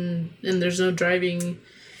guns and there's no driving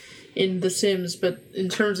in The Sims, but in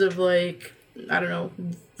terms of, like, I don't know,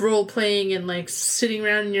 role-playing and, like, sitting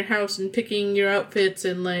around in your house and picking your outfits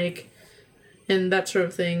and, like, and that sort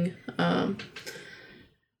of thing.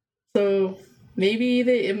 So, maybe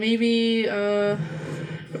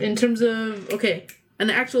in terms of, okay, an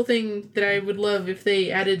actual thing that I would love if they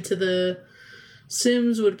added to the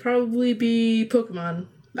Sims would probably be Pokemon.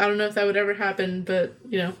 I don't know if that would ever happen, but,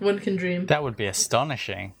 one can dream. That would be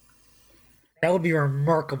astonishing. That would be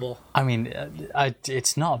remarkable. I mean,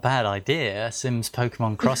 it's not a bad idea, Sims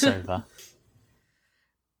Pokemon crossover.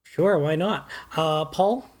 Sure, why not?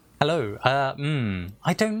 Paul? Hello.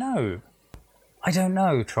 I don't know,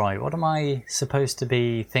 Troy. What am I supposed to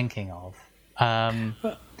be thinking of?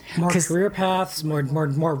 More career paths, more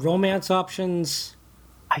romance options.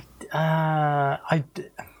 I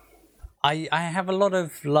have a lot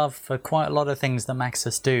of love for quite a lot of things that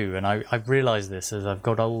Maxis do, and I've realised this as I've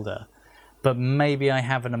got older. But maybe I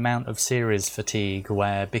have an amount of series fatigue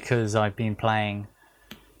where, because I've been playing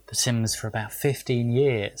The Sims for about 15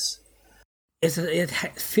 years... It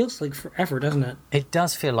feels like forever, doesn't it? It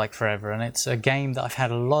does feel like forever, and it's a game that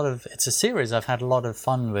it's a series I've had a lot of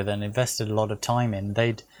fun with and invested a lot of time in.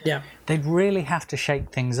 They'd really have to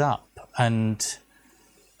shake things up, and...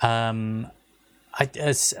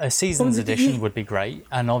 a season's edition would be great,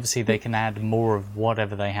 and obviously they can add more of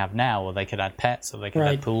whatever they have now, or they could add pets, or they could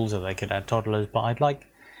add pools, or they could add toddlers, but I'd like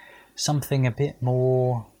something a bit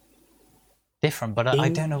more different, but I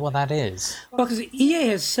don't know what that is. Well, because EA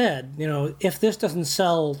has said, if this doesn't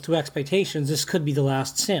sell to expectations, this could be the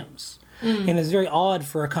last Sims. And it's very odd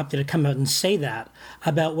for a company to come out and say that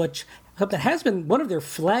about that has been one of their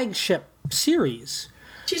flagship series.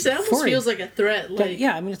 Jeez, that almost feels like a threat. Like,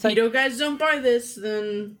 it's like... guys don't buy this,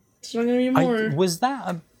 then it's not going to be more. Was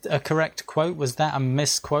that a correct quote? Was that a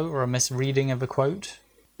misquote or a misreading of a quote?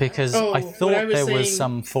 Because I thought there was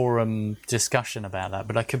some forum discussion about that,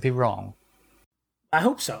 but I could be wrong. I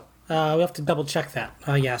hope so. We have to double check that,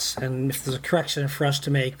 yes. And if there's a correction for us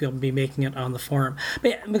to make, we'll be making it on the forum.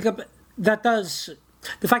 But that does...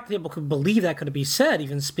 The fact that people could believe that could be said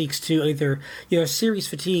even speaks to either series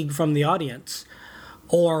fatigue from the audience,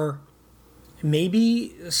 or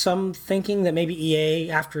maybe some thinking that maybe EA,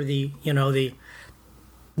 after the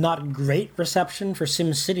not great reception for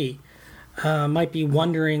SimCity, might be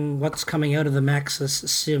wondering what's coming out of the Maxis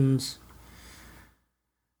Sims,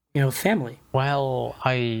 family. Well,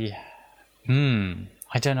 I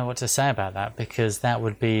don't know what to say about that, because that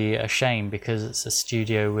would be a shame, because it's a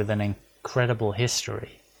studio with an incredible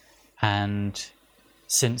history, and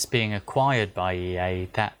since being acquired by EA,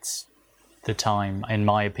 that's the time, in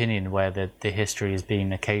my opinion, where the history has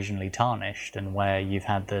been occasionally tarnished, and where you've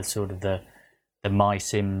had the sort of the My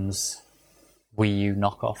Sims Wii U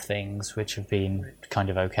knockoff things, which have been kind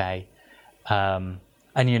of okay. And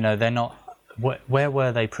they're not... Where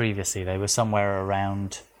were they previously? They were somewhere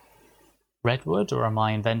around Redwood, or am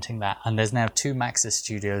I inventing that? And there's now 2 Maxis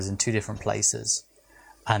studios in 2 different places.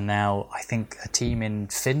 And now I think a team in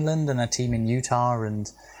Finland and a team in Utah,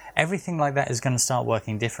 and everything like that is going to start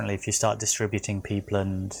working differently if you start distributing people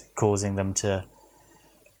and causing them to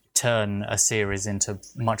turn a series into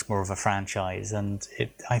much more of a franchise. And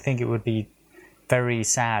I think it would be very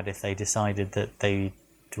sad if they decided that they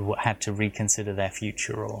had to reconsider their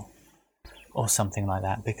future or something like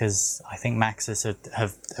that, because I think Maxis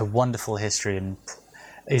have a wonderful history and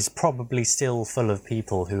is probably still full of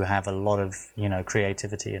people who have a lot of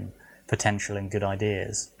creativity and potential and good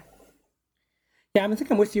ideas. Yeah, I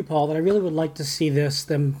think I'm with you, Paul, that I really would like to see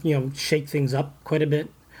them shake things up quite a bit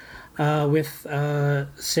with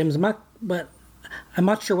Sims. But I'm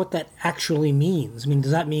not sure what that actually means. I mean,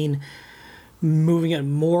 does that mean moving it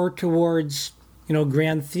more towards,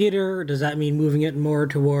 grand theater? Or does that mean moving it more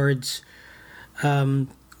towards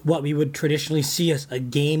what we would traditionally see as a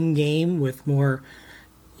game with more,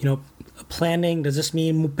 planning? Does this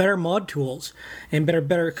mean better mod tools and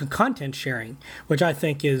better content sharing, which I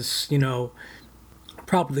think is,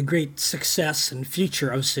 probably the great success and future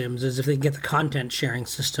of Sims, is if they get the content sharing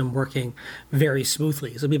system working very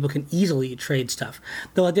smoothly so people can easily trade stuff.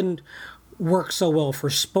 Though work so well for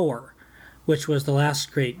Spore, which was the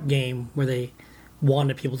last great game where they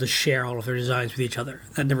wanted people to share all of their designs with each other.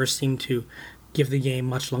 That never seemed to give the game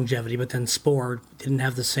much longevity, but then Spore didn't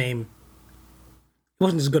have the same... It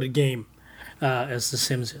wasn't as good a game as The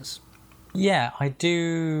Sims is. Yeah, I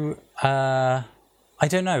do... I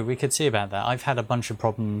don't know, we could see about that. I've had a bunch of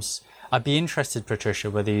problems. I'd be interested, Patricia,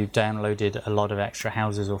 whether you downloaded a lot of extra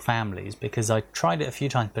houses or families, because I tried it a few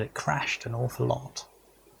times, but it crashed an awful lot.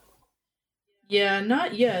 Yeah,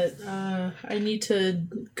 not yet. I need to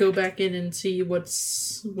go back in and see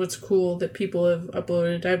what's cool that people have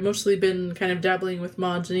uploaded. I've mostly been kind of dabbling with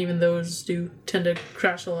mods, and even those do tend to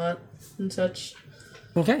crash a lot and such.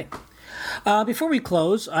 Okay. Before we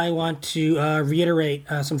close, I want to reiterate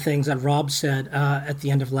some things that Rob said at the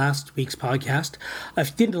end of last week's podcast.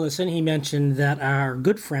 If you didn't listen, he mentioned that our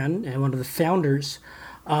good friend and one of the founders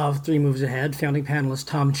of Three Moves Ahead, founding panelist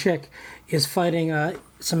Tom Chick, is fighting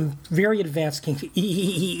some very advanced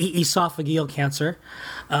esophageal cancer.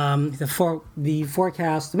 The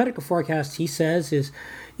medical forecast, he says, is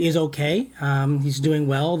okay. He's doing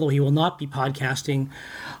well, though he will not be podcasting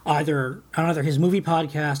either on either his movie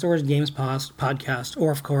podcast or his games podcast,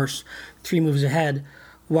 or of course Three Moves Ahead,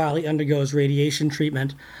 while he undergoes radiation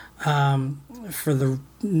treatment for the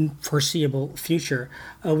foreseeable future.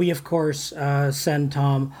 We of course send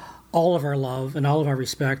Tom all of our love and all of our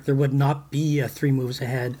respect. There would not be a Three Moves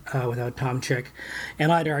Ahead without Tom Chick,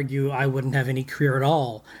 and I'd argue I wouldn't have any career at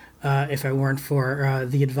all if it weren't for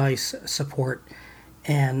the advice, support,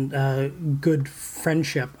 and good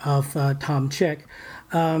friendship of Tom Chick.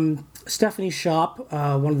 Stephanie Shop,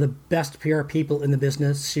 one of the best PR people in the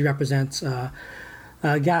business. She represents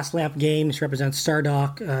Gaslamp Games. She represents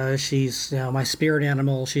Stardock. She's my spirit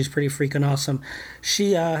animal. She's pretty freaking awesome.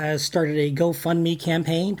 She has started a GoFundMe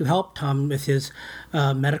campaign to help Tom with his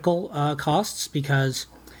medical costs, because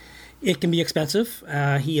it can be expensive.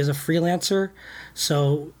 He is a freelancer,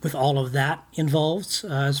 so with all of that involved,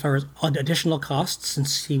 as far as additional costs,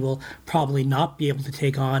 since he will probably not be able to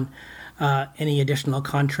take on any additional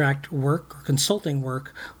contract work or consulting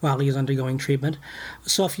work while he is undergoing treatment.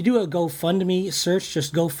 So if you do a GoFundMe search,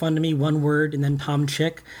 just GoFundMe, one word, and then Tom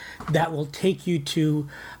Chick, that will take you to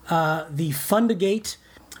the Fundagate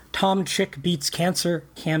Tom Chick Beats Cancer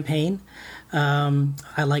campaign.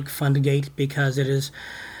 I like Fundagate because it is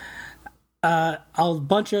a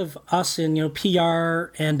bunch of us in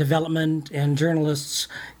PR and development and journalists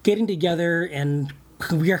getting together, and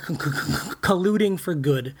we are colluding for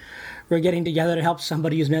good. We're getting together to help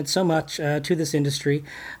somebody who's meant so much to this industry.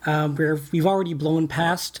 We've already blown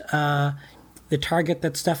past the target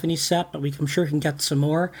that Stephanie set, but I'm sure we can get some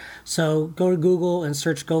more. So go to Google and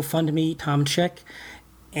search GoFundMe Tom Chick,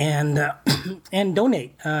 and and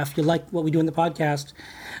donate if you like what we do in the podcast.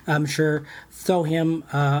 I'm sure throw him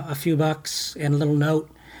a few bucks and a little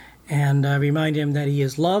note, and remind him that he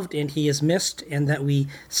is loved and he is missed, and that we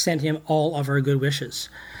send him all of our good wishes.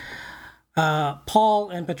 Paul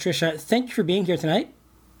and Patricia, thank you for being here tonight.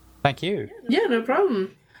 Thank you. Yeah, no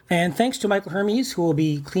problem. And thanks to Michael Hermes, who will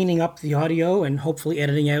be cleaning up the audio and hopefully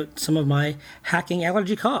editing out some of my hacking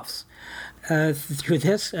allergy coughs through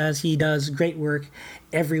this, as he does great work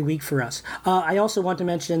every week for us. I also want to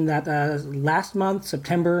mention that last month,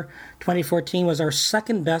 September 2014, was our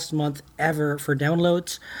second best month ever for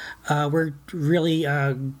downloads. We're really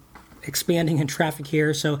expanding in traffic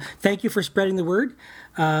here, so thank you for spreading the word.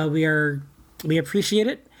 We appreciate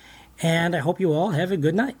it, and I hope you all have a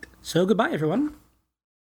good night. So goodbye, everyone.